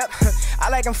sunshine, yep. I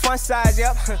like him fun size,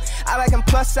 yep. I like him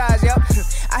plus size, yep.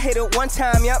 I hit it one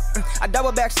time, yep. I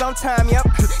double back sometime, yep.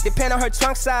 Depend on her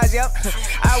trunk size, yep.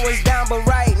 I was down, but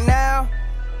right now,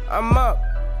 I'm up.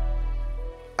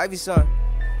 Ivy son.